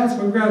Girl Scouts,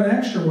 but we've got an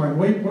extra one.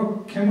 Wait,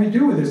 what can we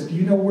do with this? Do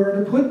you know where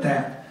to put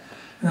that?"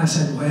 And I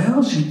said,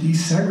 "Well, she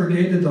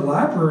desegregated the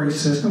library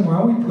system.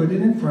 Well, we put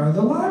it in front of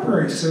the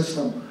library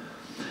system."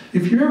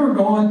 If you've ever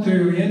gone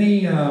through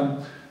any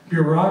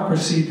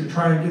bureaucracy to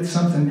try and get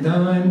something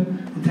done,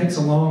 it takes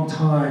a long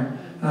time.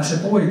 And I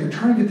said, "Boy, to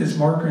try and get this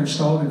marker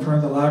installed in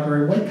front of the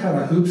library, what kind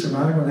of hoops am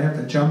I going to have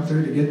to jump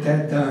through to get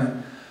that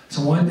done?"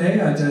 So one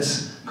day I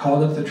just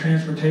called up the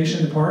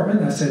transportation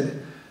department. I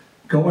said,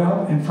 "Go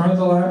out in front of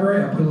the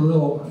library. I put a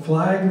little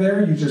flag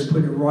there. You just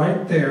put it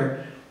right there."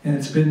 And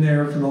it's been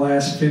there for the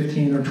last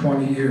 15 or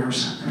 20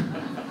 years.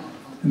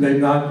 And they've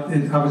not,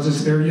 I was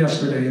just there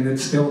yesterday and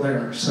it's still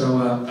there.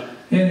 So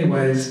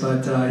anyways,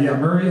 but yeah,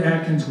 Murray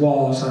Atkins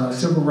Walls, a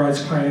civil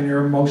rights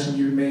pioneer, most of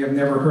you may have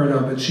never heard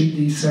of, but she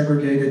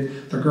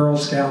desegregated the Girl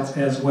Scouts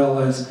as well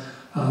as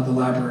the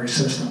library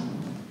system.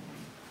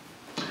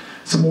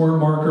 Some more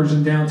markers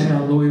in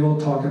downtown Louisville,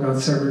 talk about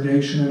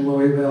segregation in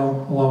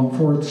Louisville along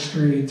 4th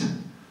Street.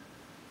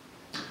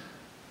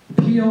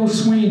 P.O.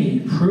 Sweeney,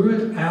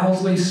 Pruitt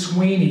Owsley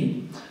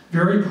Sweeney,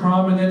 very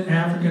prominent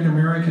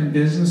African-American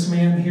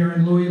businessman here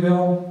in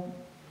Louisville.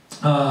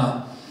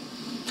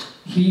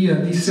 He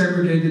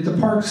desegregated the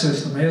park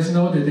system. As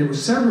noted, it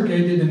was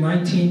segregated in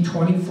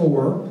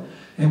 1924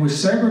 and was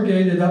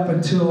segregated up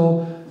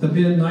until the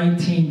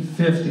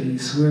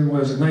mid-1950s, when it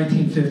was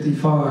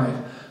 1955.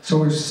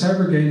 So it was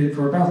segregated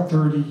for about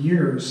 30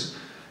 years.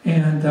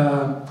 And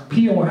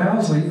P.O.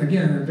 Owsley,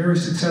 again, a very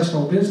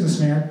successful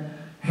businessman,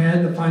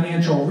 had the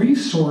financial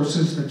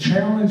resources to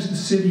challenge the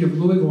city of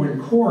Louisville in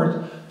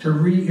court to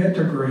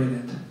reintegrate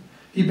it.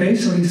 He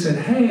basically said,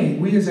 "Hey,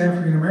 we as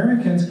African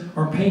Americans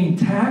are paying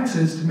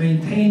taxes to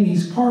maintain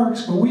these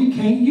parks, but we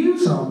can't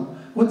use them.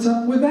 What's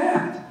up with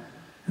that?"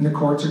 And the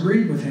courts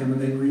agreed with him,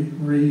 and they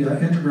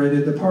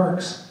reintegrated the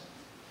parks.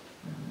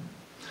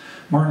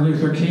 Martin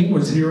Luther King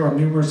was here on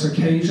numerous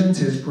occasions.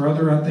 His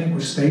brother, I think,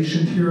 was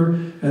stationed here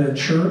at a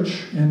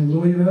church in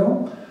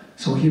Louisville.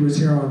 So he was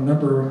here on a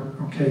number of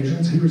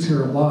occasions. He was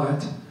here a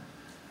lot.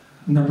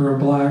 A number of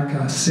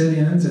black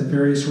sit-ins at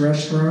various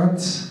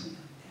restaurants.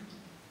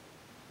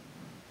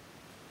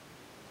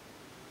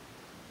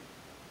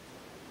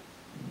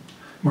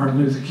 Martin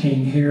Luther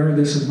King here.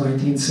 This is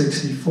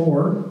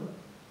 1964.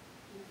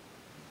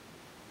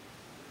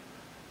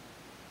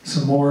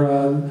 Some more.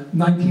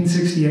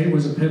 1968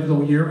 was a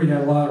pivotal year. We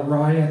had a lot of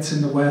riots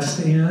in the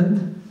West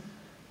End.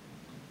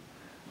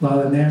 A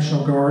lot of the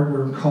National Guard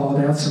were called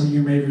out. Some of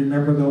you may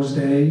remember those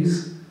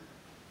days.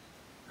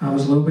 I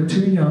was a little bit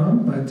too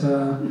young, but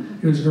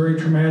it was a very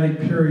traumatic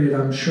period,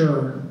 I'm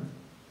sure.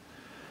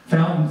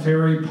 Fountain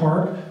Ferry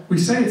Park. We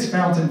say it's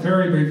Fountain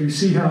Ferry, but if you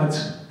see how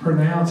it's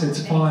pronounced,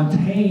 it's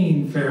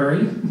Fontaine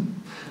Ferry.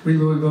 We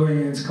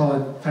Louisvillians call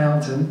it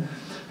Fountain.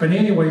 But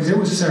anyways, it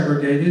was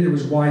segregated. It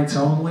was whites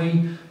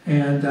only,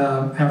 and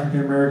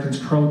African Americans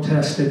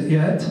protested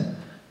it.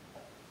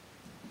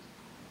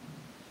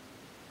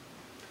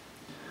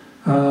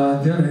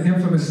 Then an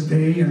infamous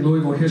day in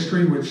Louisville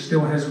history, which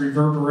still has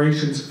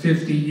reverberations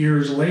 50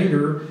 years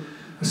later,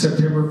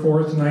 September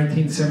 4th,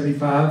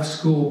 1975,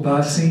 school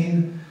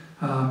busing,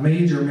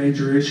 major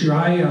issue.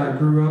 I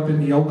grew up in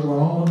the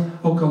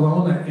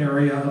Okolona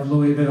area of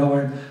Louisville,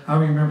 and I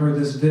remember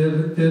this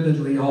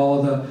vividly,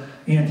 all the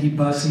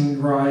anti-busing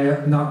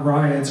not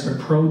riots, but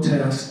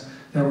protests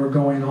that were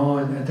going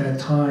on at that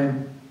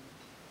time.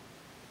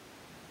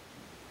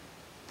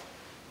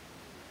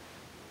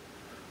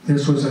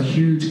 This was a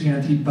huge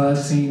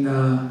anti-busing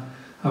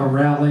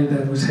rally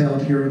that was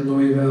held here in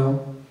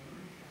Louisville.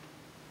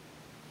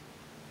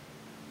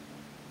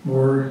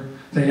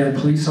 They had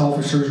police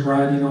officers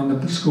riding on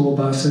the school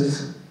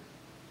buses.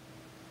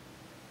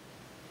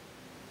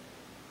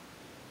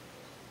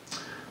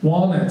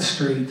 Walnut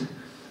Street.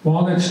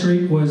 Walnut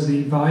Street was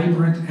the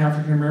vibrant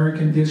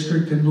African-American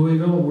district in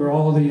Louisville where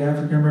all the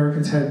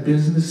African-Americans had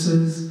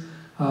businesses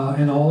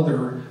and all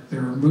their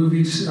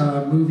movies,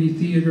 movie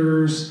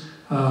theaters,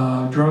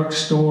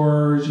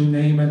 drugstores, you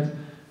name it.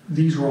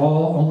 These were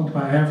all owned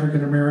by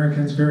African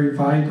Americans, very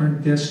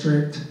vibrant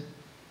district.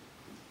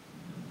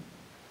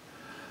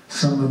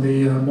 Some of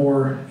the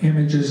more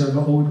images of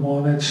the old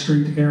Walnut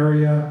Street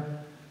area,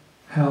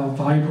 how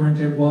vibrant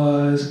it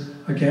was,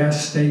 a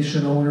gas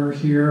station owner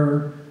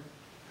here.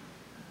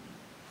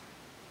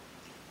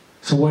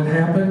 So what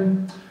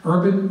happened?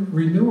 Urban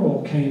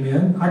renewal came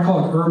in. I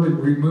call it urban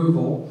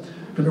removal,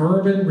 but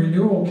urban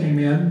renewal came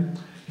in.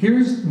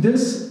 Here's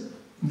this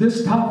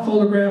top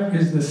photograph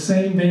is the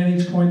same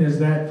vantage point as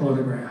that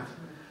photograph.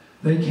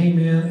 They came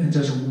in and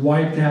just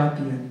wiped out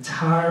the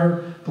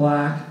entire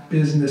black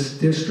business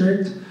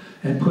district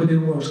and put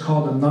in what was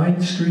called the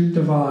 9th Street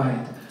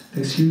Divide,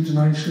 this huge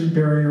 9th Street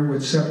barrier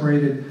which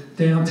separated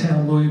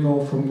downtown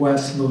Louisville from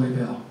West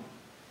Louisville.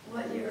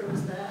 What year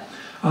was that?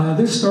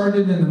 This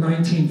started in the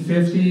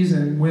 1950s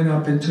and went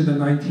up into the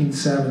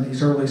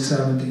 1970s, early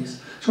 70s.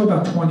 So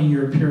about a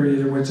 20-year period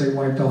in which they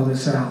wiped all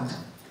this out.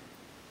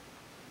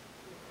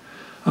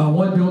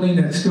 One building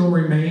that still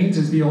remains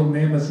is the old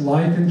Mammoth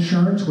Life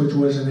Insurance, which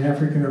was an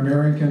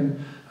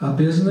African-American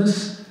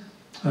business.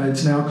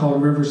 It's now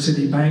called River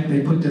City Bank. They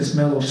put this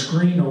metal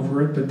screen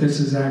over it, but this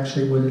is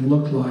actually what it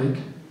looked like.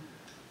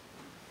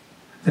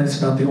 That's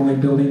about the only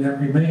building that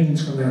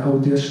remains from that whole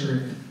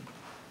district.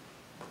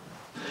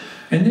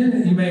 And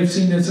then you may have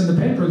seen this in the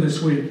paper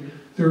this week.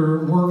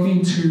 They're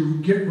working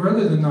to get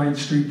rid of the 9th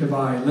Street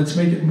Divide. Let's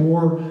make it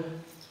more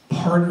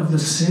part of the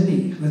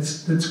city.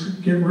 Let's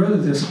get rid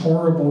of this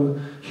horrible,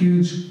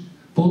 huge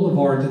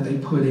boulevard that they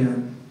put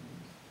in.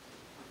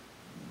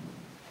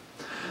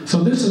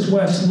 So this is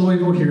West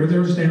Louisville here.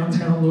 There's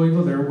downtown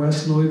Louisville there.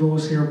 West Louisville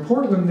is here.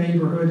 Portland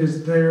neighborhood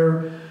is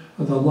there.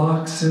 The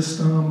lock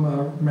system,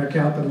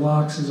 McAlpin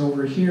Locks is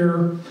over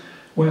here.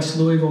 West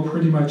Louisville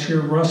pretty much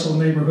here. Russell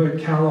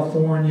neighborhood,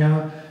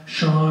 California,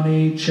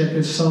 Shawnee,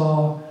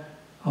 Chickasaw,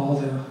 all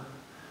the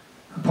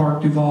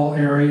Park Duval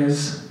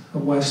areas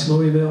of West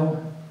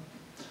Louisville.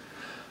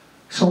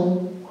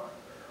 So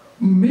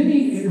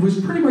it was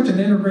pretty much an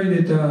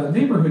integrated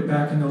neighborhood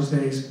back in those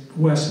days,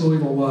 West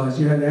Louisville was.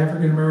 You had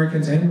African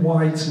Americans and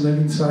whites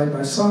living side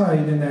by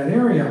side in that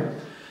area.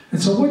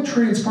 And so what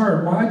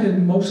transpired? Why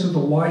did most of the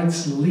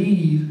whites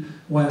leave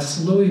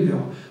West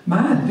Louisville?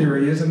 My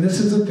theory is, and this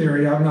is a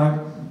theory, I've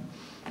not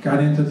got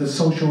into the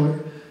social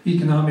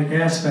economic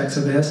aspects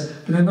of this,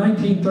 but in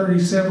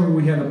 1937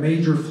 we had a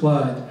major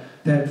flood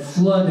that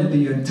flooded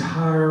the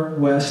entire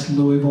West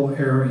Louisville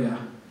area.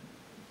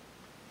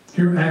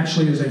 Here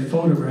actually is a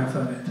photograph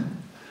of it.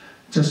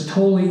 Just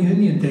totally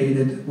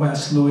inundated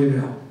West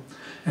Louisville.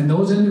 And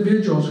those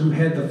individuals who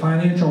had the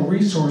financial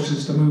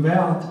resources to move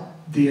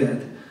out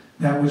did.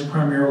 That was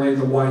primarily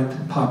the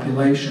white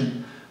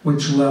population,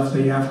 which left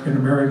the African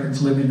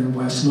Americans living in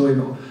West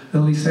Louisville.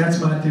 At least that's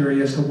my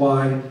theory as to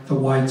why the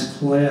whites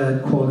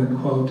fled, quote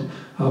unquote,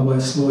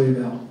 West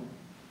Louisville.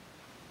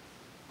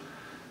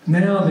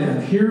 Now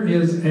then, here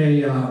is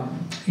a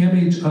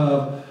image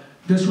of,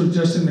 this was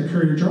just in the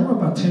Courier Journal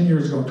about 10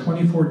 years ago,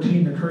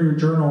 2014. The Courier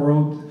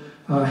Journal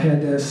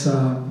had this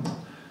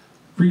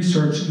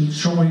research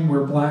showing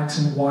where blacks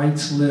and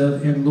whites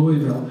live in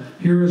Louisville.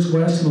 Here is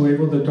West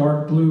Louisville. The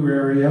dark blue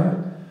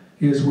area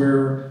is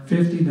where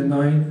 50 to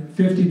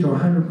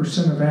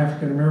 100% of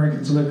African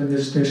Americans live in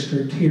this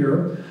district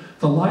here.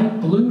 The light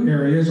blue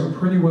areas are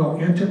pretty well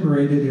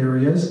integrated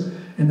areas,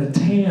 and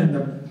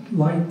the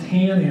light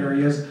tan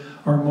areas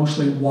are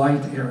mostly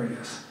white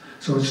areas.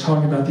 So it's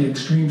talking about the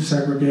extreme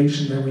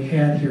segregation that we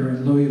had here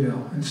in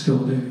Louisville and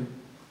still do.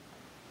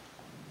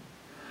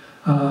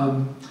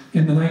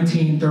 In the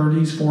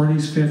 1930s,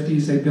 40s,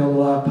 50s, they built a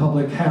lot of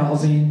public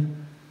housing.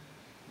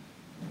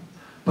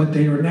 But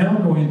they are now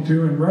going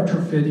through and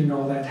retrofitting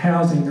all that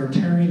housing. They're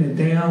tearing it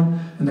down.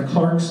 In the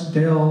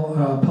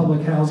Clarksdale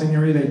public housing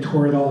area, they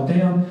tore it all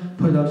down,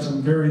 put up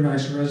some very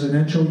nice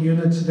residential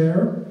units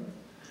there.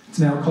 It's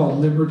now called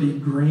Liberty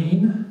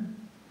Green.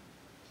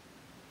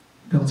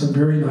 Built some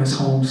very nice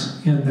homes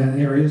in that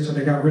area, so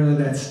they got rid of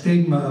that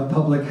stigma of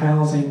public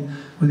housing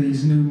with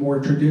these new,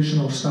 more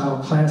traditional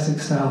style, classic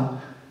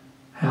style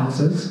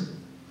houses.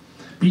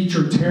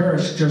 Beecher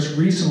Terrace, just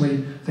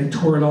recently, they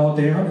tore it all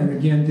down and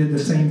again did the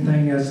same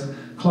thing as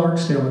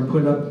Clarksdale and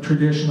put up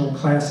traditional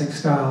classic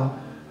style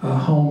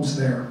homes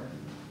there.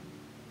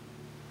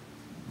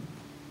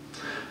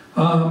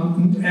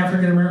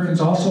 African Americans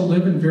also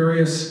live in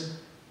various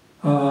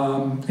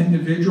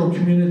individual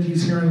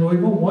communities here in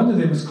Louisville. One of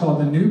them is called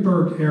the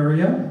Newburgh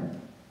area.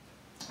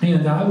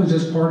 And I was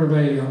just part of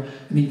an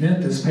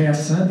event this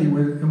past Sunday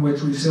in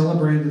which we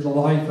celebrated the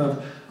life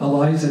of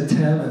Eliza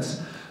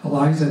Tevis.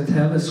 Eliza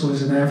Tevis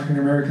was an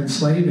African-American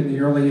slave in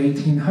the early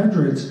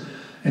 1800s,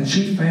 and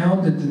she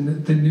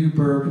founded the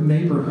Newburgh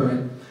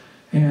neighborhood.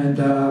 And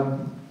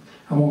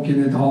I won't get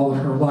into all of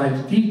her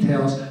life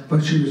details,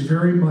 but she was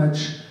very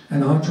much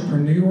an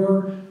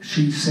entrepreneur.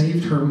 She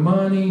saved her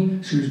money.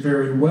 She was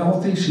very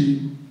wealthy.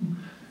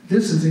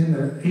 This is in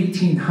the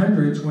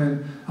 1800s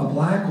when a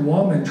black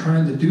woman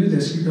trying to do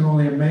this, you can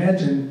only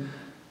imagine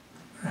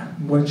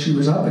what she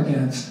was up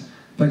against.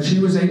 But she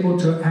was able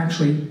to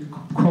actually,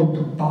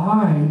 quote,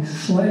 buy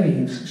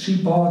slaves.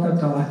 She bought up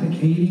to, I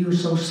think, 80 or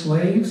so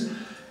slaves.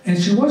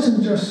 And she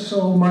wasn't just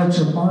so much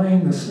of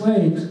buying the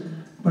slaves,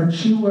 but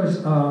she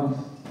was, hang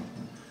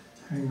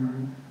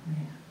on, let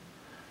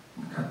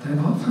me cut that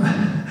off.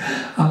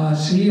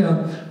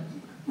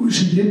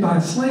 She did buy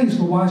slaves,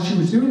 but while she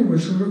was doing it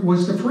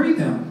was to free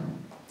them.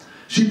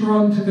 She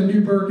brought them to the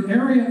Newburgh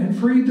area and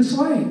freed the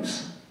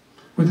slaves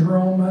with her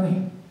own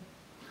money.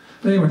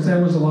 But anyways,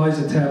 that was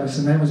Eliza Tavis,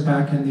 and that was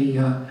back in the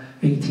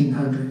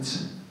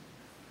 1800s.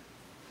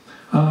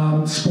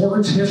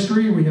 Sports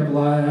history, we have a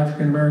lot of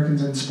African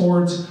Americans in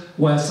sports.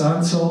 Wes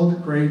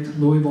Unseld, great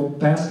Louisville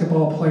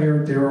basketball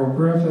player. Darrell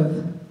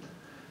Griffith,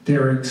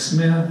 Derek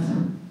Smith.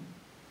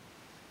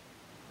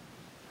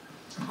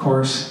 Of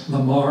course,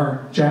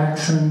 Lamar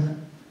Jackson.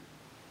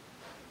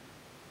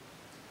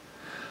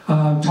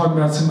 Talk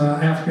about some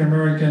African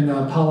American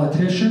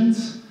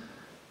politicians,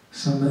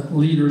 some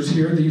leaders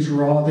here.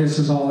 This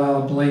is all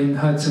out of Blaine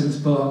Hudson's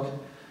book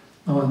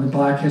on the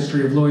Black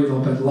history of Louisville,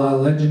 but a lot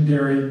of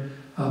legendary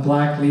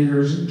black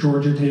leaders.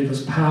 Georgia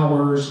Davis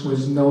Powers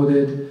was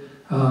noted.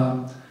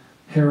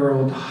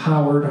 Harold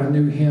Howard, I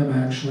knew him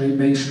actually.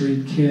 May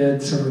Street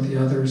Kid, some of the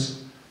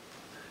others.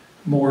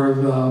 More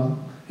of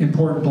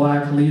important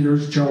black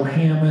leaders. Joe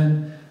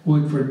Hammond,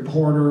 Woodford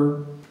Porter,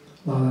 a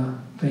lot of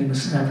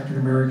famous African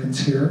Americans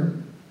here.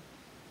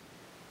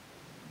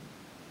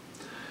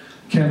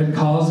 Kevin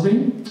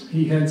Cosby,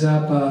 he heads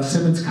up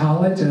Simmons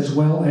College as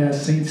well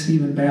as St.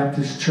 Stephen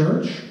Baptist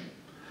Church.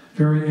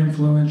 Very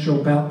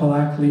influential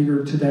black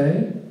leader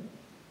today.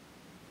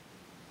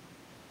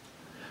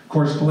 Of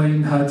course,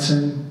 Blaine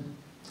Hudson,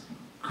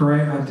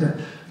 great.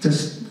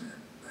 Just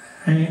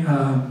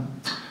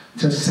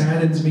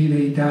saddens me that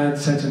he died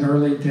such an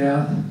early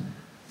death.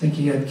 I think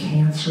he had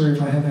cancer,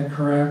 if I have that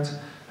correct.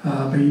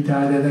 But he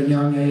died at a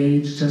young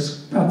age,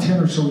 just about 10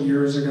 or so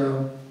years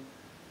ago.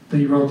 But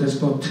he wrote this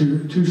book,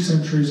 Two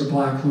Centuries of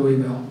Black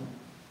Louisville.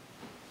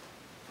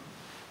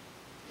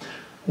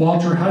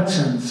 Walter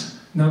Hudson's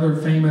another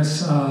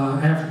famous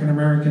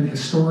African-American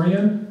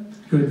historian,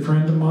 good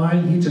friend of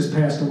mine. He just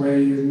passed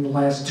away in the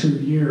last 2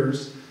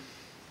 years.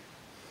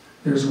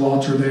 There's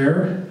Walter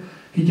there.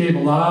 He gave a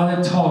lot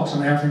of talks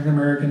on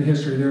African-American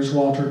history. There's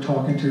Walter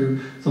talking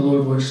to the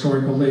Louisville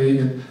Historical League,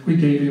 and we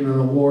gave him an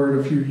award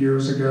a few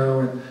years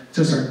ago, and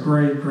just a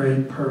great,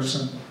 great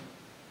person.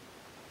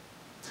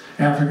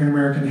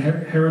 African-American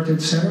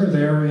Heritage Center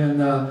there in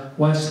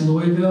West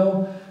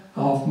Louisville,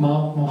 off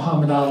Mount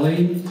Muhammad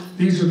Ali.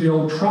 These are the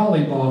old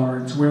trolley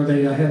barns where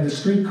they had the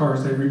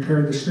streetcars. They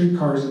repaired the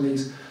streetcars in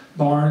these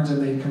barns,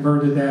 and they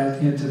converted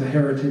that into the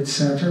Heritage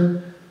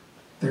Center.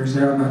 There's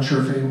there. I'm not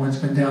sure if anyone's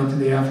been down to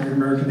the African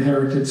American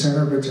Heritage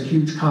Center, but it's a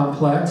huge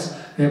complex.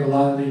 They have a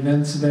lot of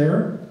events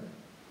there.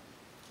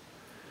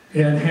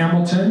 Ed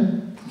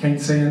Hamilton, can't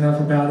say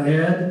enough about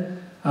Ed.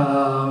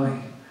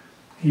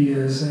 He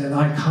is an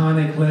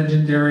iconic,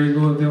 legendary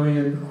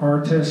Louisvillian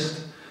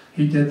artist.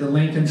 He did the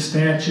Lincoln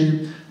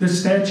statue. This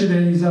statue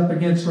that he's up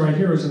against right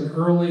here is an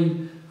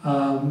early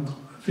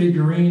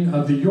figurine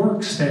of the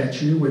York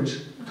statue,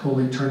 which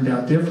totally turned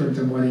out different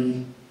than what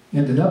he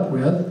ended up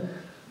with.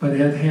 But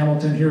Ed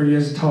Hamilton, here he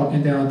is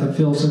talking down at the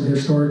Filson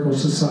Historical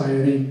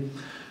Society.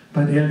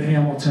 But Ed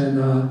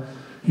Hamilton,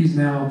 he's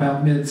now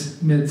about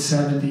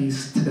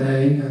mid-70s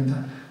today,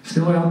 and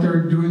still out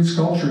there doing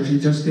sculptures. He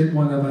just did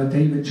one of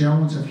David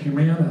Jones of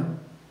Humana.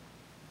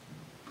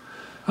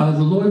 The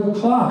Louisville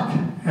clock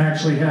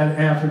actually had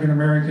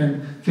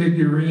African-American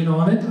figurine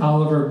on it.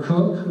 Oliver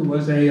Cook, who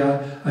was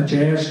a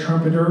jazz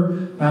trumpeter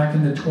back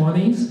in the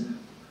 20s.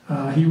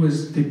 He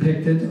was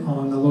depicted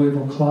on the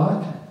Louisville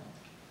clock.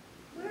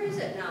 Where is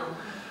it now?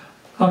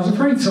 I was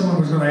afraid someone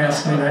was going to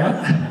ask me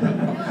that. No,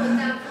 it's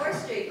on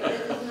 4th Street, but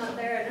it is not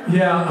there now.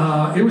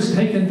 Yeah, it was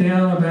taken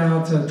down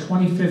about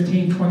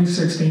 2015,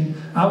 2016.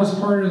 I was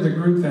part of the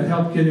group that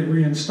helped get it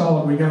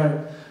reinstalled. We got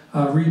it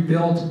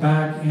rebuilt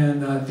back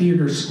in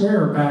Theater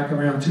Square back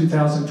around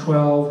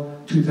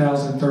 2012,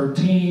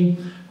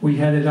 2013. We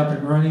had it up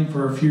and running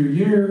for a few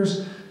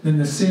years. Then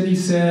the city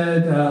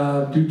said,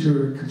 due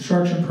to a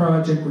construction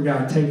project, we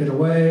got to take it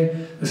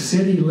away. The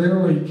city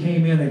literally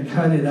came in and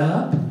cut it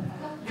up,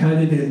 cut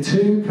it in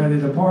two, cut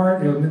it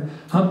apart.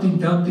 Humpty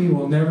Dumpty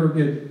will never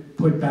get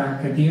put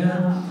back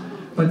again.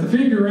 But the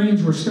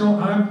figurines were still,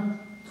 I'm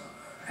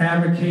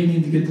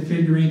advocating to get the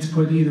figurines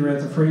put either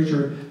at the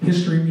Fraser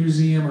History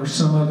Museum or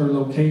some other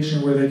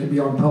location where they could be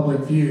on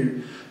public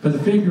view. But the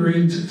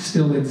figurines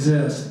still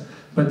exist,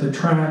 but the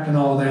track and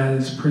all that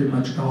is pretty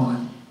much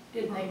gone.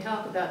 Didn't they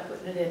talk about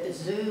putting it at the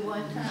zoo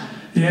one time?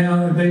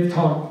 Yeah, they've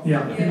talked,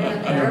 yeah. Yeah,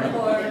 at the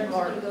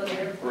airport, you go to the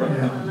airport.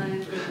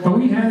 Yeah. But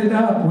we had it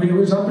up. It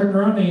was up and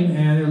running,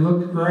 and it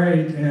looked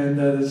great. And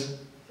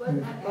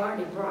Wasn't that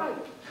Barney Bright?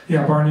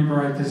 yeah, Barney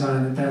Bright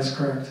designed it. That's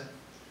correct.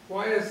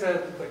 Why is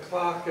that the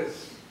clock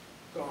is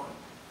gone?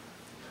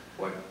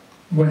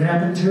 What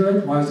happened to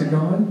it? Why is it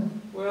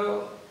gone?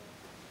 Well,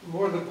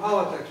 more the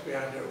politics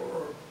behind it,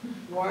 or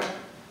why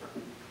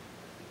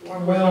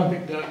was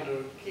something done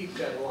to keep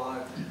that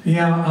alive?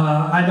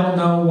 Yeah, I don't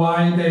know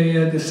why they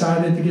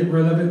decided to get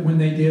rid of it when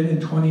they did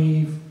in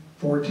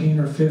 2014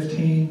 or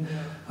 15.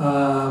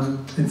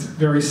 It's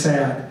very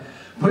sad.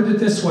 Put it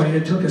this way,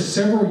 it took us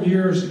several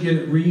years to get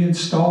it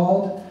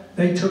reinstalled.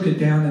 They took it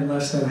down in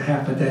less than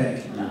half a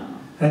day.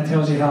 That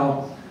tells you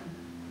how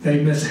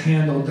they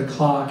mishandled the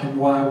clock and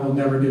why it will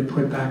never get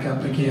put back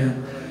up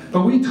again.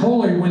 But we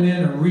totally went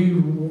in and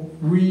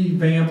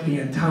revamped the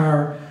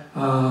entire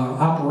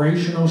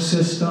operational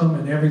system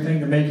and everything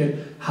to make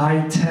it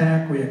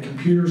high-tech. We had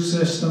computer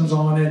systems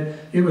on it.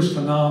 It was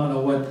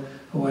phenomenal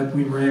what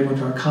we were able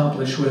to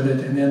accomplish with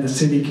it. And then the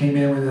city came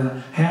in with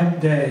a half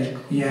day,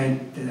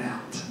 yanked it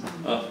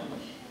out.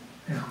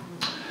 Yeah.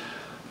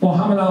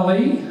 Muhammad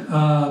Ali,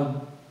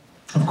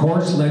 of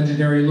course,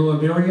 legendary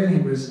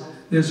Louisvillian.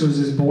 This was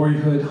his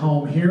boyhood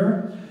home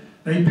here.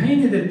 They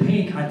painted it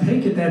pink. I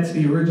take it that's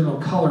the original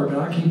color, but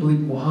I can't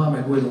believe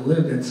Muhammad would have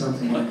lived in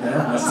something like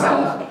that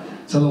myself.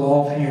 It's a little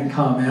offhand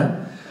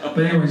comment. But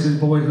anyways, his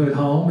boyhood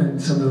home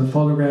and some of the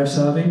photographs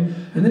of him.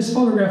 And this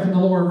photograph in the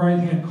lower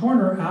right-hand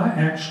corner, I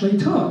actually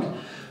took.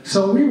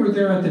 So we were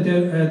there at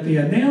the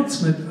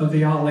announcement of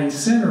the Ali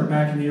Center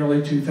back in the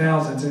early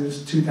 2000s. It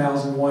was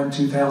 2001,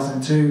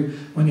 2002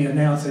 when they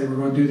announced they were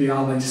going to do the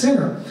Ali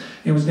Center.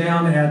 It was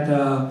down at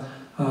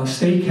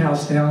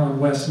steakhouse down on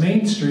West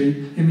Main Street,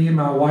 and me and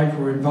my wife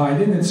were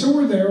invited, and so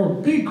we're there, a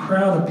big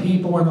crowd of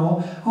people, and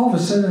all of a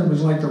sudden it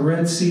was like the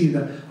Red Sea,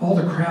 all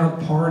the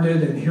crowd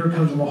parted, and here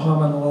comes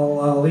Muhammad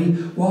Ali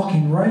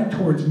walking right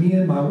towards me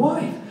and my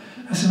wife.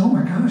 I said, oh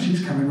my gosh,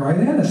 he's coming right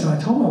at us. And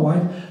I told my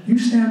wife, you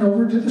stand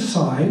over to the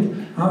side,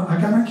 I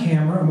got my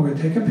camera, I'm going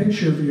to take a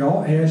picture of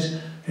y'all as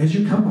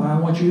you come by. I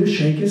want you to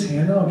shake his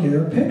hand, and I'll get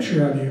a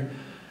picture of you.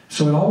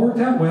 So it all worked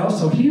out well.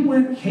 So he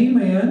came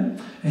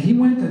in, and he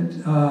went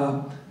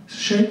to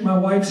shake my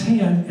wife's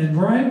hand, and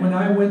right when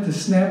I went to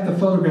snap the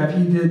photograph,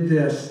 he did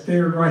this,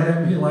 stared right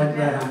at me like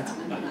that.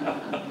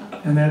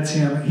 And that's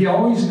him. He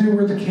always knew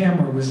where the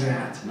camera was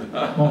at,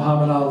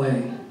 Muhammad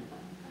Ali.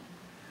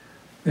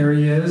 There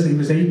he is. He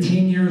was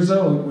 18 years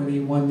old when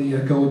he won the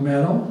gold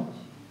medal.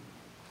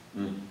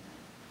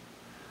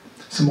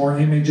 Some more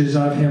images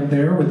of him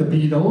there with the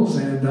Beatles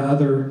and the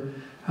other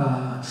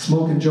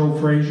Smokin' Joe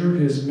Frazier,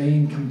 his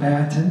main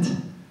combatant.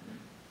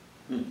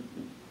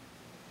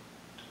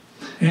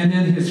 And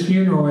then his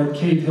funeral at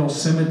Cave Hill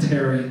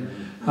Cemetery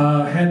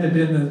had to have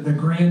been the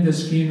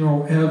grandest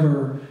funeral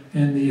ever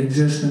in the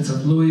existence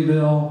of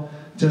Louisville.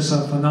 Just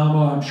a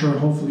phenomenal, I'm sure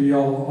hopefully you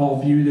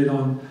all viewed it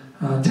on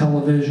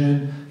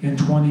television in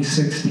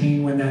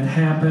 2016 when that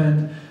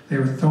happened. They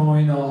were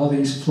throwing all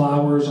these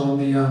flowers on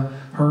the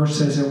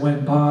hearse as it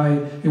went by.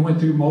 It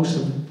went through most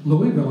of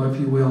Louisville, if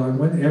you will. It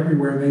went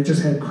everywhere. They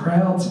just had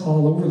crowds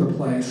all over the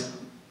place.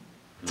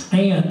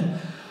 And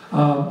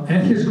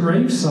at his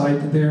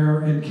gravesite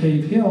there in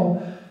Cave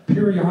Hill,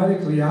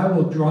 periodically I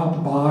will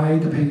drop by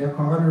to pay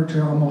honor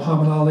to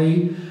Muhammad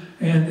Ali.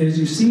 And as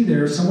you see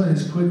there, someone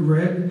has put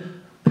red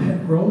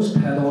rose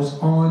petals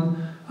on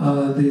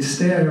the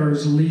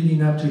stairs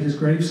leading up to his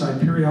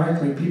gravesite.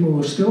 Periodically, people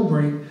will still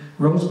bring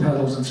rose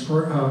petals and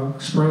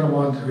spread them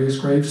onto his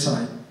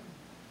gravesite.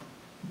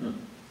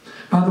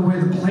 By the way,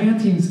 the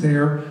plantings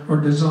there are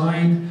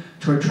designed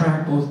to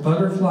attract both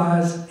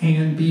butterflies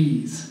and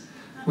bees,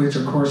 which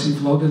of course he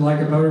floated like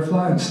a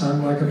butterfly and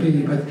stung like a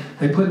bee, but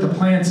they put the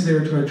plants there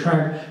to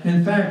attract.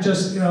 In fact,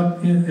 just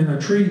in a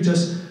tree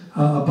just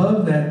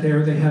above that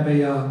there, they have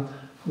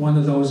one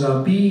of those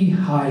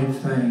beehive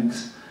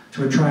things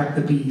to attract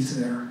the bees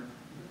there.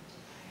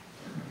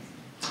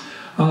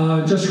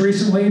 Just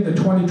recently, the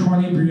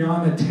 2020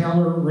 Breonna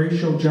Taylor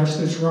racial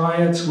justice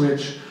riots,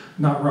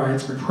 not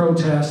riots, but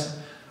protests,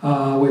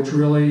 which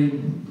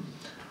really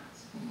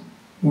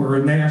were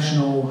a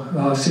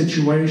national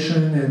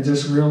situation, and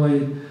just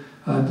really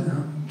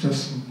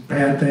just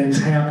bad things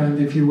happened,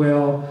 if you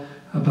will.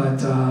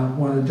 But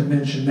wanted to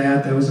mention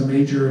that. That was a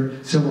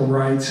major civil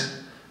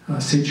rights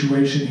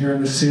situation here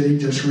in the city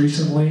just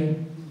recently.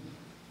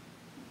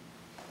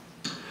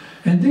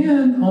 And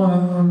then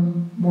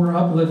on more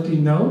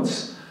uplifting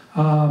notes,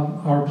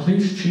 our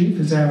police chief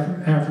is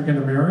African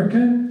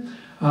American.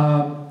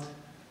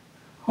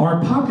 Our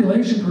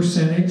population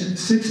percentage,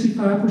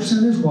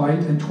 65% is white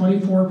and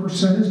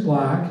 24% is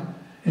black,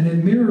 and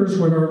it mirrors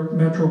what our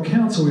Metro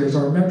Council is.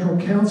 Our Metro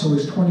Council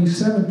is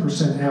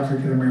 27%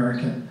 African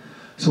American.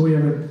 So we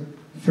have a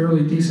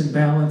fairly decent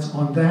balance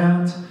on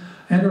that.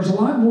 And there's a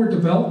lot more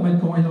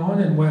development going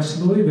on in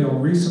West Louisville.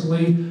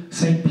 Recently,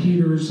 St.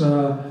 Peter's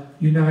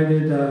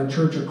United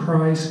Church of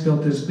Christ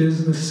built this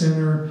business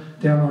center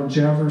down on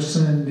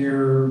Jefferson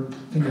near, I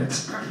think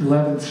that's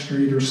 11th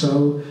Street or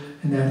so,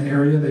 in that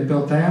area. They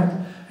built that.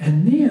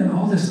 And then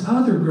all this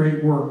other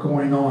great work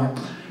going on.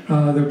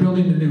 They're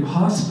building a new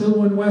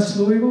hospital in West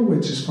Louisville,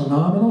 which is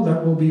phenomenal.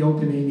 That will be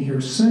opening here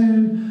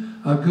soon.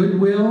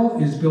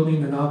 Goodwill is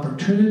building an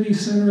opportunity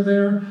center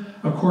there.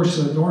 Of course,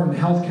 the Norton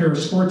Healthcare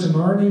Sports and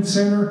Learning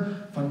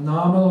Center,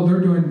 phenomenal.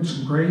 They're doing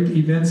some great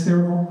events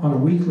there on a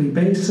weekly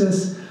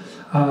basis.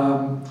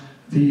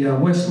 The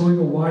West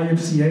Louisville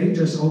YMCA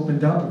just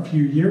opened up a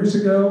few years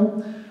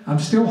ago. I'm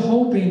still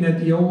hoping that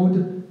the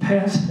old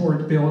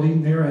Passport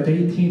building there at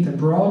 18th and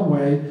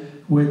Broadway,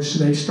 which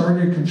they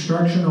started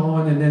construction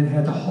on and then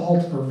had to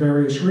halt for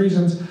various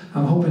reasons,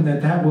 I'm hoping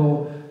that that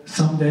will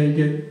someday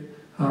get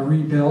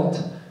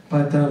rebuilt.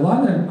 But a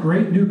lot of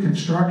great new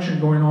construction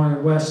going on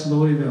in West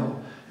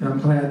Louisville, and I'm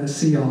glad to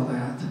see all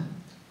that.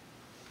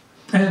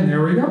 And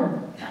there we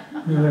go.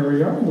 There we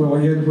go. We'll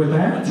end with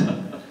that.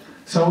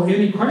 So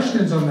any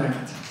questions on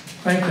that?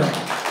 Thank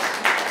you.